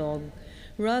dialogue,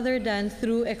 rather than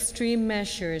through extreme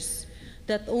measures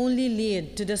that only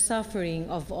lead to the suffering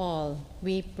of all,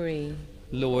 we pray.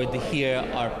 Lord, hear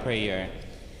our prayer.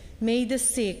 May the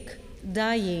sick,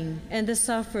 dying, and the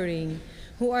suffering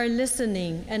who are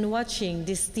listening and watching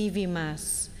this TV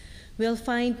Mass will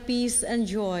find peace and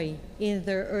joy in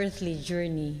their earthly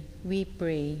journey, we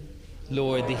pray.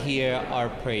 Lord, hear our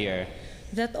prayer.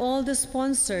 That all the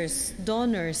sponsors,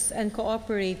 donors, and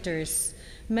cooperators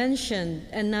mentioned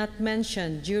and not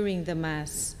mentioned during the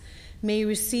Mass may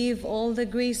receive all the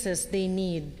graces they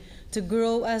need to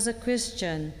grow as a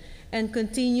Christian and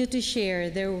continue to share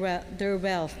their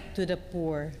wealth to the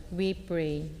poor, we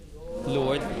pray.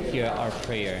 Lord, hear our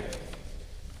prayer.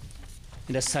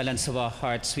 In the silence of our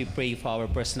hearts, we pray for our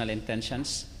personal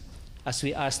intentions as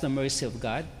we ask the mercy of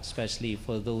God, especially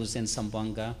for those in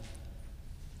Zamboanga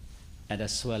and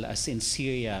as well as in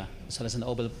Syria, as well as in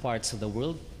all parts of the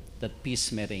world, that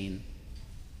peace may reign.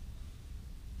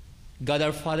 God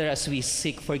our Father, as we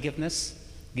seek forgiveness,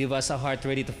 give us a heart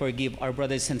ready to forgive our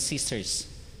brothers and sisters.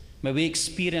 May we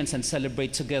experience and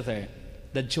celebrate together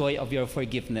the joy of your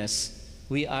forgiveness.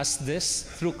 We ask this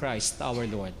through Christ our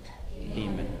Lord.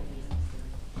 Amen.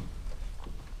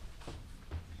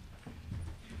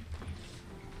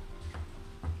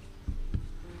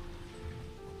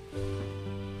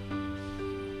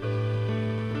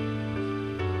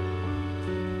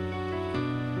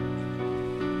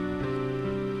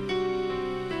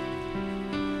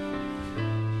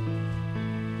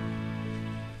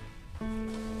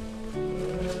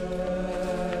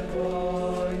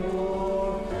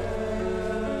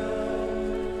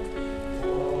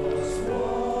 Was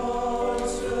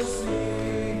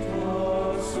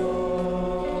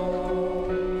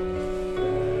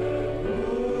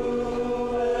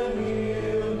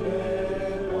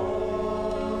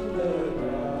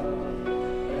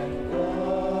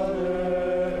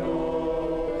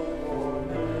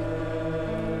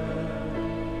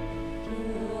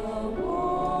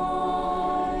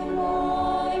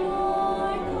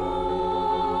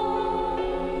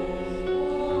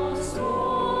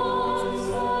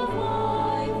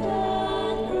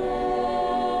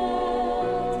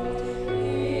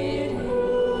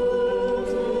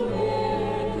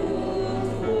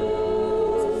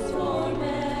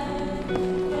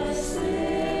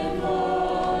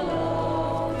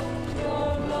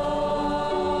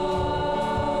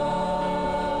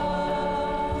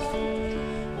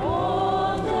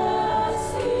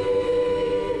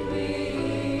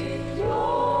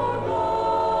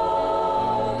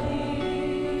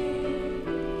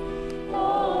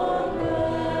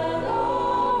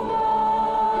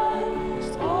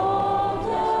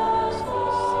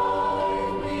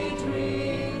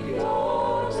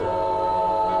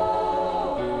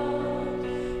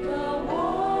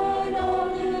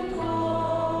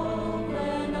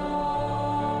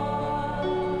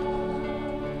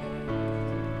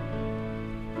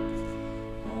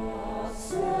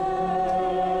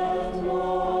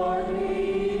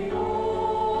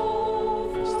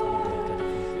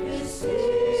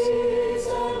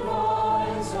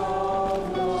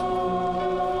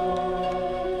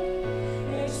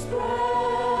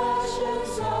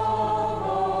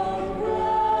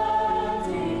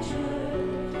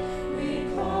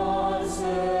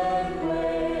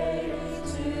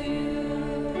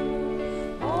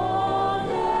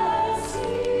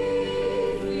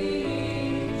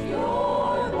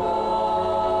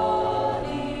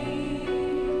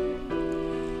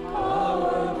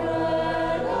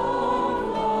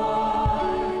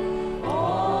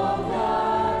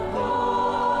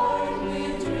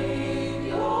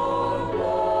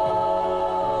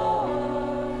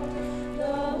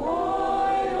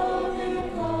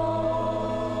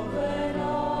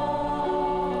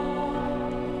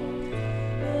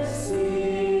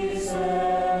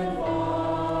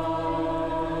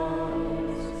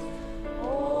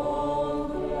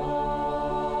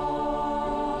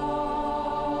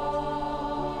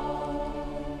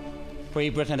pray,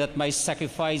 brethren, that my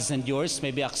sacrifice and yours may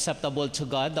be acceptable to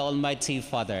God, the Almighty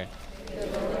Father. The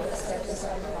Lord accept the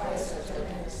sacrifice of your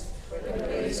hands, for the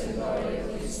praise and glory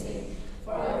of his name,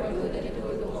 for our good and the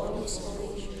good of all his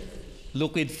holy church.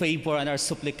 Look with favor on our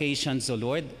supplications, O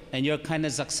Lord, and your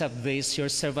kindness accept these, your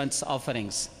servants'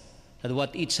 offerings, that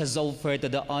what each has offered to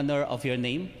the honor of your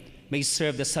name may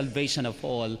serve the salvation of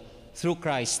all, through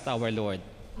Christ our Lord.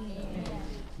 Amen.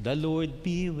 The Lord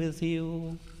be with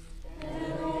you. And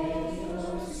with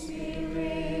your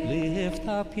spirit. Lift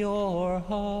up your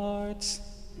hearts.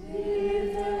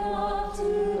 Lift them up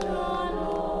to the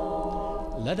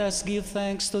Lord. Let us give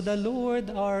thanks to the Lord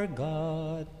our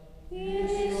God. It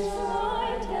is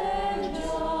right and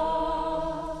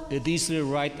just. It is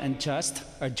right and just,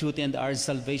 our duty and our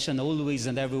salvation, always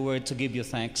and everywhere to give you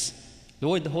thanks,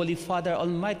 Lord, Holy Father,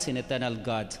 Almighty and eternal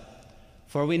God.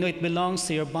 For we know it belongs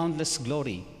to your boundless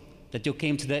glory that you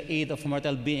came to the aid of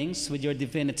mortal beings with your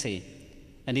divinity,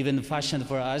 and even fashioned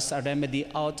for us a remedy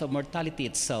out of mortality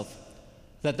itself,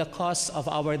 that the cause of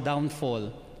our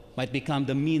downfall might become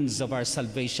the means of our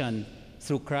salvation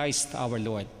through Christ our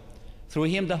Lord. Through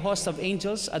him the host of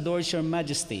angels adores your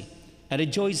majesty and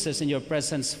rejoices in your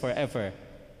presence forever.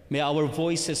 May our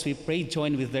voices, we pray,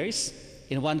 join with theirs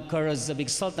in one chorus of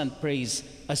exultant praise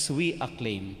as we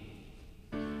acclaim.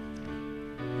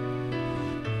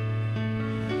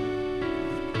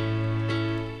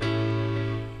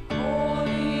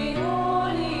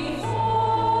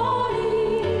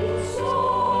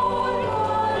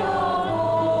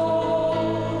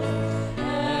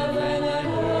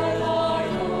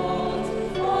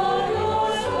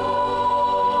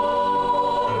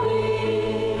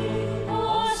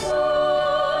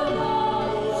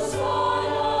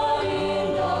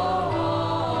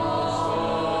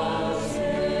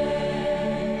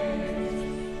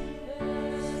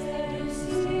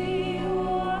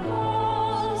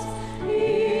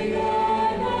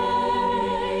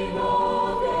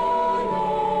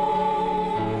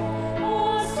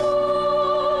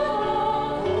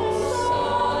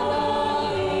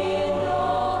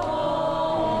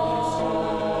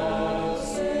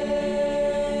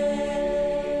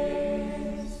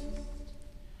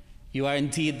 You are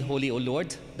indeed holy, O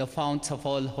Lord, the fount of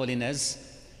all holiness.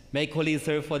 Make holy,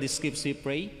 therefore, these gifts, we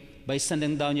pray, by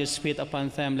sending down your Spirit upon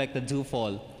them like the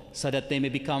dewfall, so that they may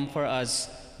become for us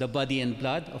the body and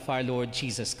blood of our Lord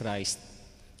Jesus Christ.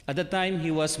 At the time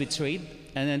he was betrayed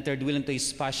and entered willingly into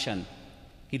his passion,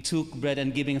 he took bread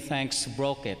and giving thanks,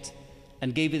 broke it,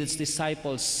 and gave it to his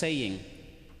disciples, saying,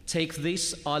 "Take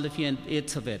this, all of you, and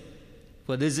eat of it,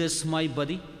 for this is my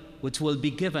body, which will be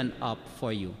given up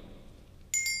for you."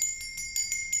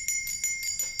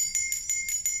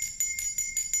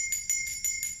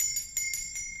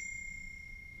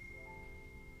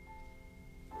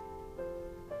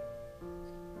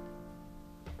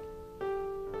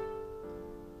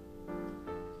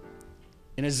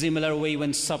 In a similar way,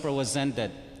 when supper was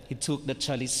ended, he took the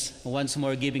chalice, once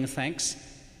more giving thanks.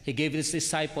 He gave it to his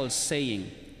disciples, saying,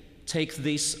 "Take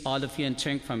this, all of you, and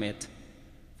drink from it.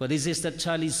 For this is the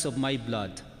chalice of my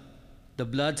blood, the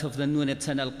blood of the new and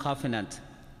eternal covenant,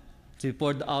 to be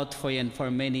poured out for you and for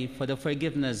many for the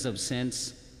forgiveness of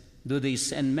sins. Do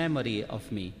this in memory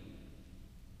of me."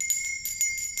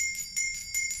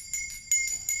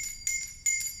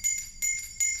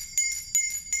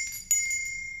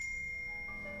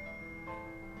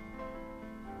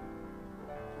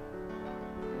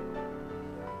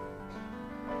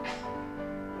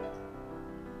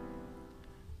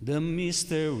 The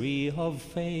mystery of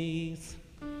faith.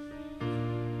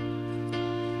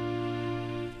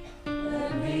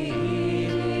 Let me eat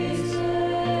this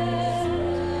bread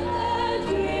and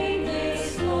drink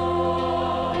this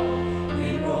cup.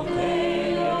 We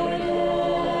proclaim your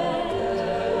death,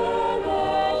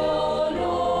 O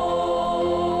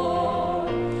Lord,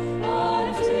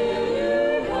 until you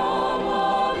come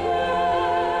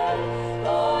again,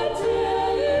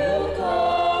 until you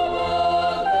come again.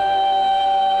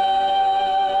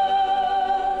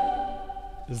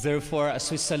 Therefore,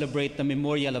 as we celebrate the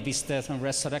memorial of his death and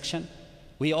resurrection,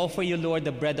 we offer you, Lord,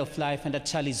 the bread of life and the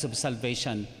chalice of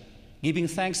salvation, giving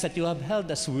thanks that you have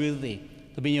held us worthy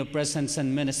to be in your presence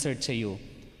and minister to you.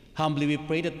 Humbly we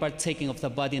pray that partaking of the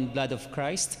body and blood of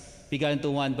Christ, begotten into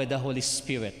one by the Holy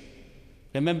Spirit.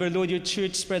 Remember, Lord, your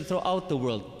church spread throughout the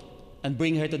world, and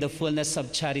bring her to the fullness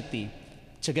of charity,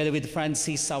 together with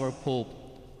Francis, our Pope,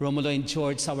 Romulo and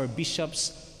George, our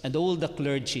bishops, and all the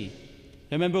clergy.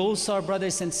 Remember also our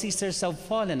brothers and sisters who have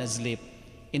fallen asleep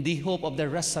in the hope of the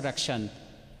resurrection,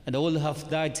 and all who have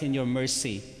died in your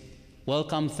mercy.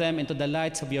 Welcome them into the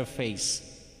light of your face.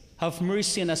 Have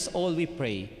mercy on us all, we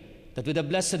pray, that with the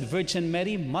Blessed Virgin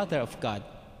Mary, Mother of God,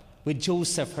 with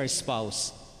Joseph, her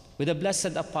spouse, with the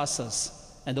blessed apostles,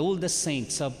 and all the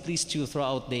saints who have pleased you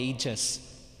throughout the ages,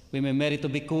 we may merit to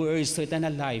be co-heirs to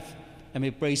eternal life, and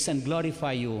may praise and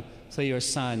glorify you through your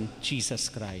Son, Jesus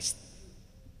Christ.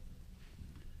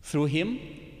 Through him,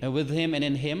 and with him, and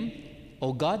in him,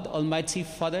 O God, Almighty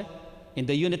Father, in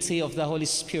the unity of the Holy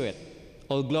Spirit,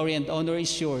 all glory and honor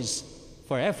is yours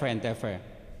forever and ever.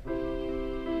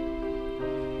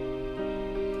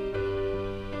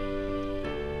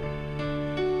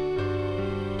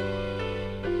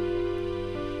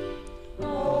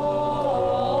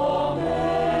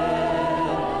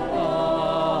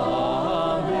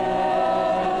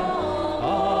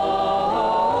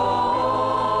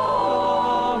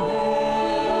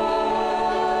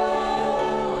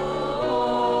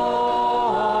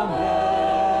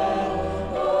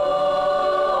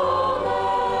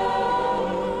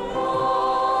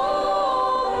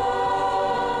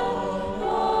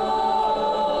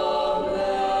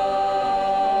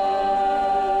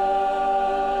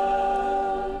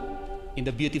 In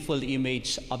the beautiful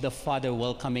image of the Father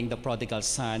welcoming the prodigal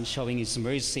son, showing his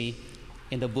mercy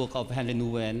in the book of Henry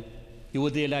Nouwen, you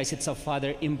would realize it's a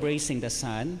father embracing the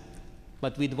son,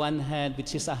 but with one hand,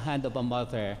 which is a hand of a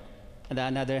mother, and the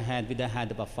another hand with the hand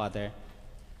of a father.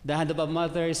 The hand of a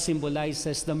mother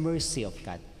symbolizes the mercy of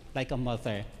God, like a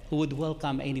mother who would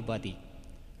welcome anybody,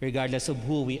 regardless of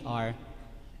who we are.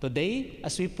 Today,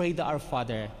 as we pray to our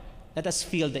Father, let us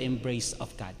feel the embrace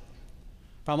of God.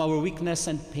 From our weakness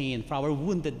and pain, from our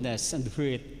woundedness and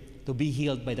hurt, to be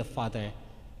healed by the Father,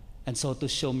 and so to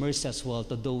show mercy as well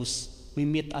to those we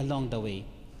meet along the way,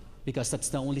 because that's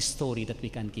the only story that we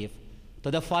can give.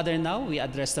 To the Father now, we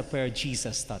address the prayer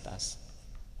Jesus taught us.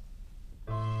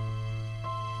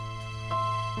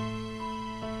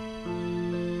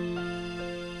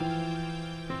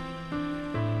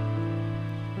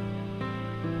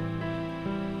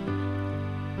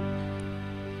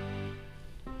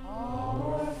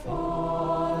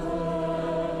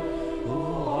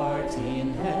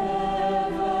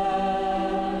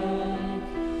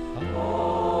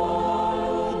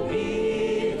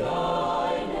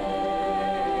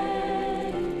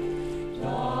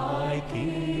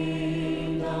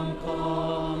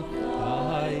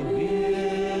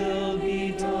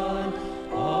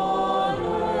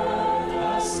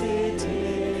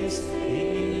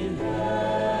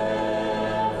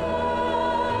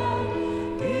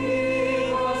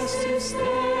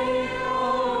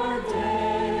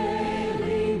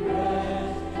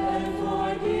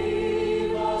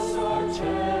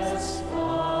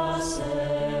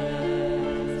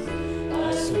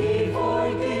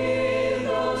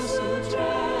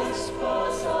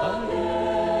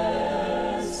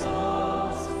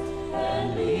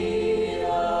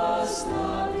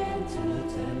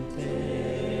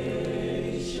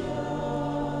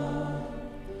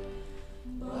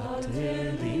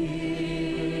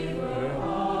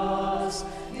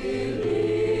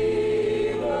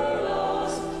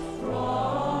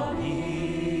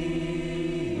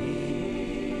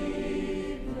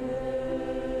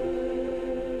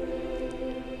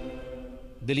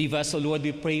 Deliver us, O Lord,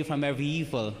 we pray, from every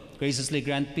evil. Graciously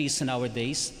grant peace in our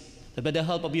days, that by the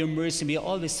help of your mercy we are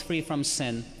always free from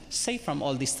sin, safe from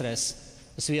all distress,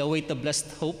 as we await the blessed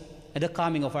hope and the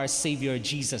coming of our Savior,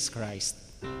 Jesus Christ.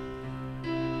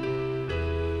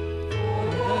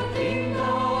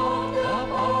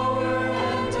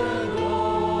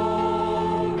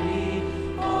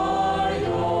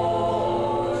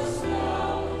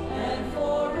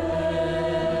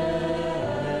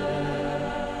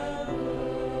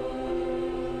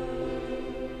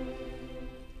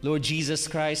 Lord Jesus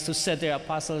Christ, who said to the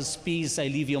apostles, "Peace I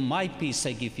leave you, my peace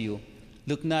I give you,"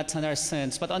 look not on our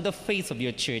sins, but on the faith of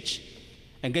your church,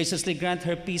 and graciously grant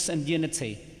her peace and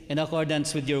unity in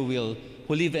accordance with your will,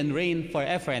 who live and reign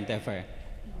forever and ever.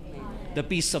 Amen. The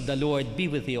peace of the Lord be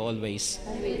with you always.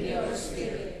 And with your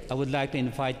spirit. I would like to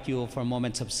invite you for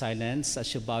moments of silence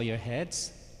as you bow your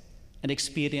heads and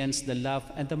experience the love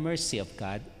and the mercy of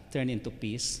God turn into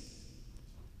peace.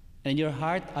 And in your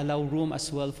heart, allow room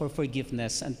as well for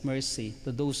forgiveness and mercy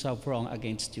to those who have wronged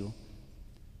against you.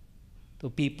 To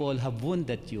people who have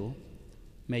wounded you,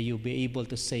 may you be able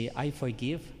to say, "I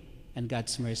forgive," and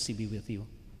God's mercy be with you.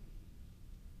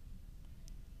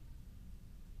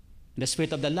 In the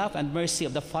spirit of the love and mercy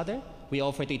of the Father, we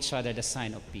offer to each other the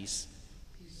sign of peace.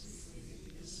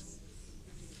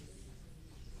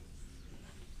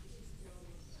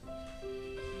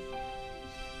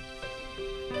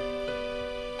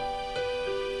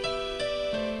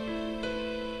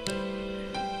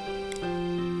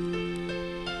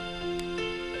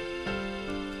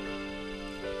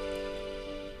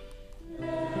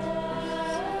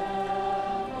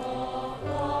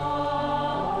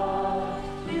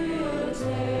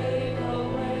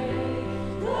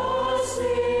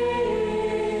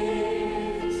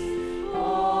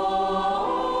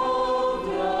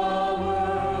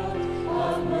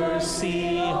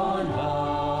 mercy on us.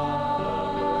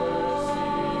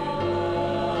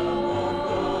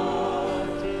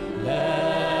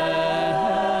 Lamb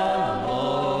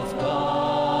of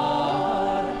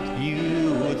God,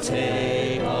 you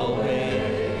take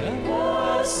away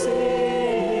the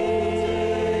sins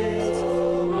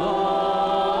of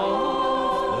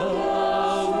the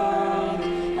world.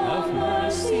 Have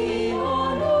mercy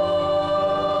on us.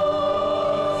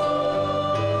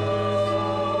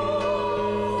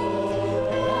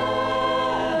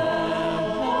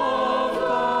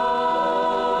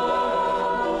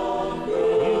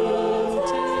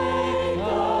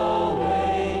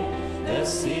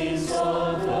 Sins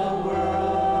of the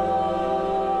world.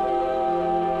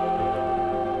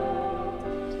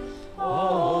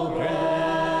 Oh,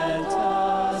 grant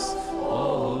us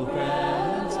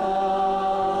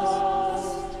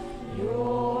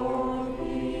your peace.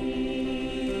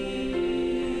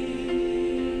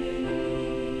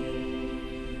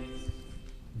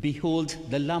 Behold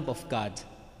the Lamb of God.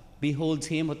 Behold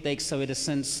him who takes away the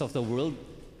sins of the world.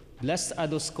 Blessed are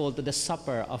those called to the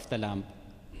supper of the Lamb.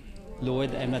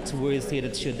 Lord, I am not worthy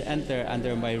that you should enter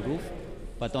under my roof,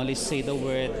 but only say the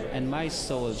word, and my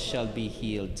soul shall be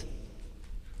healed.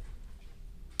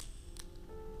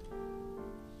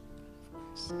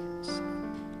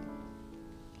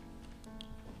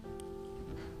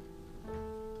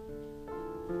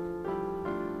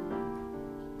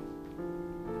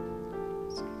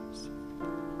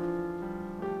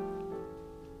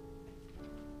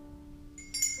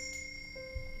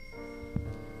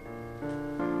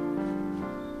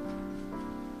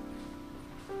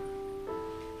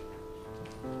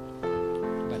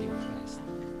 Body of Christ.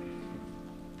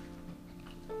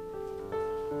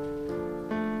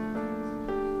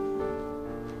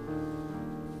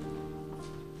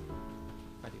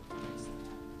 Body of Christ.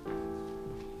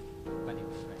 Body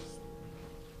of Christ.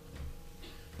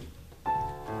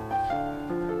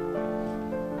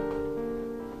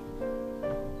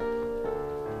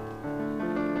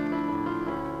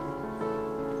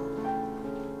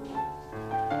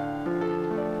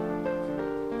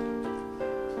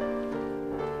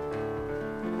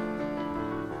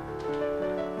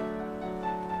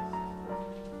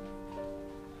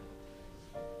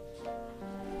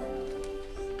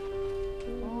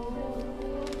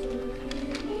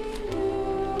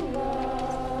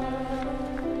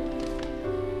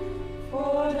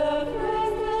 For the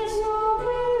greatness of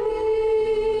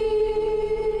release,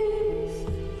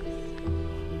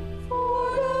 for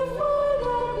the food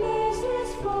that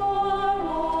blesses far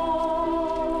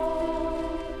more,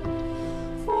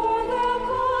 for the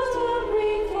cause to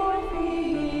bring forth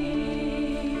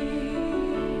peace,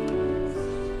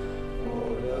 for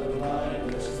the light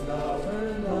which thou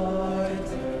enlightened,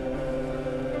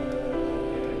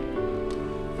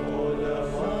 for the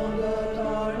found that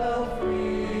are now free,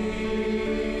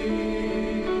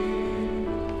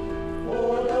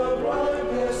 for the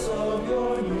brightness of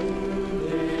your new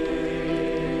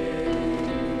day,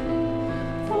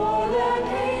 for the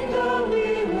kingdom we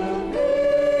will be.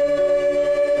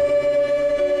 We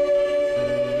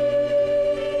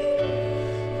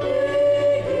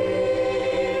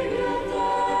give you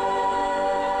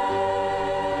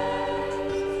thanks.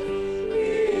 We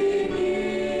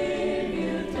give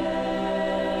you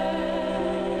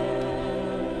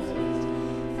thanks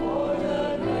for the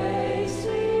grace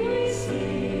we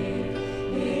receive.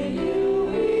 In you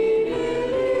we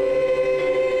believe.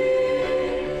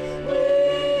 We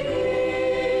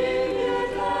give you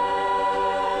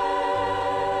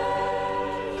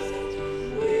thanks.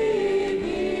 We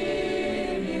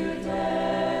give you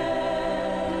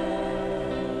thanks.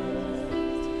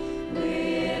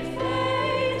 With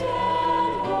faith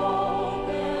and hope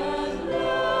and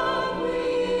love we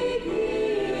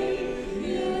give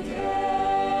you thanks.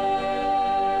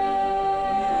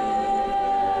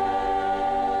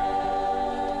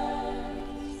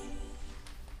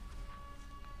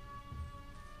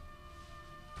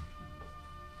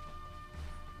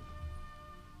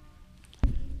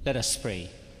 Let us pray.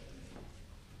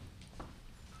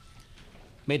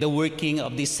 May the working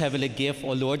of this heavenly gift,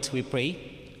 O Lord, we pray,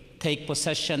 take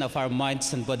possession of our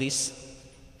minds and bodies,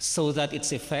 so that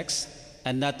its effects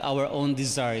and not our own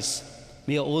desires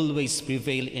may always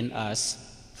prevail in us,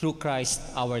 through Christ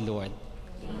our Lord.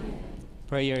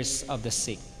 Prayers of the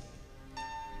sick.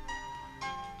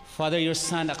 Father, your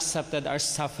Son accepted our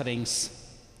sufferings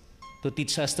to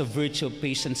teach us the virtue of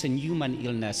patience in human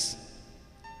illness.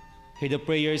 Hear the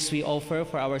prayers we offer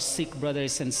for our sick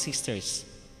brothers and sisters.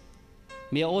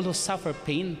 May all who suffer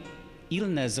pain,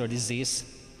 illness, or disease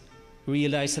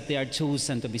realize that they are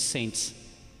chosen to be saints,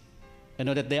 and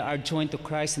know that they are joined to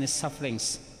Christ in his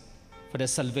sufferings for the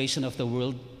salvation of the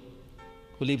world,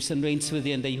 who lives and reigns with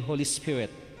you in the Holy Spirit,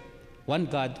 one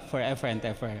God, forever and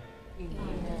ever.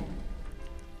 Amen.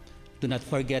 Do not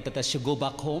forget that as you go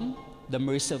back home, the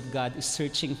mercy of God is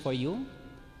searching for you,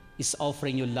 is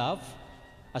offering you love,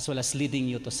 as well as leading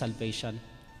you to salvation.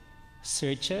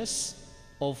 Searches,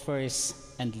 offers,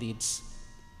 and leads.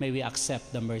 May we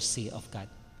accept the mercy of God.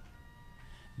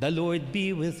 The Lord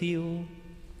be with you.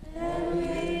 And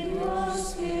with your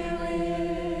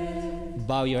spirit.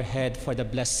 Bow your head for the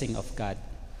blessing of God.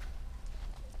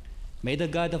 May the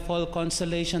God of all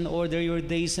consolation order your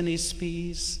days in His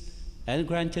peace and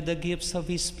grant you the gifts of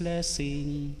His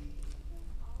blessing.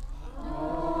 Amen.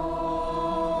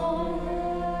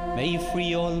 May He free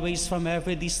you always from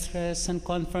every distress and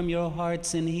confirm your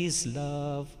hearts in His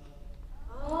love.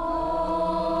 Amen.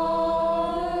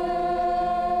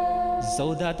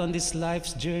 So that on this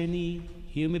life's journey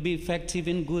you may be effective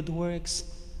in good works,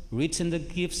 rich in the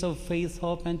gifts of faith,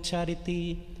 hope, and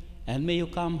charity, and may you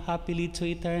come happily to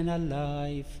eternal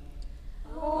life.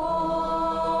 Amen.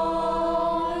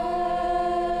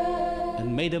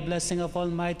 And may the blessing of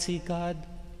Almighty God,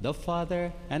 the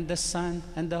Father, and the Son,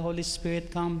 and the Holy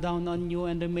Spirit come down on you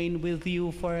and remain with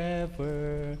you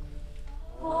forever.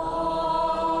 Amen.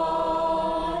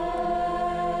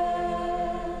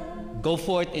 Go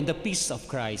forth in the peace of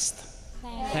Christ.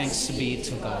 Thanks be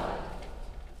to God.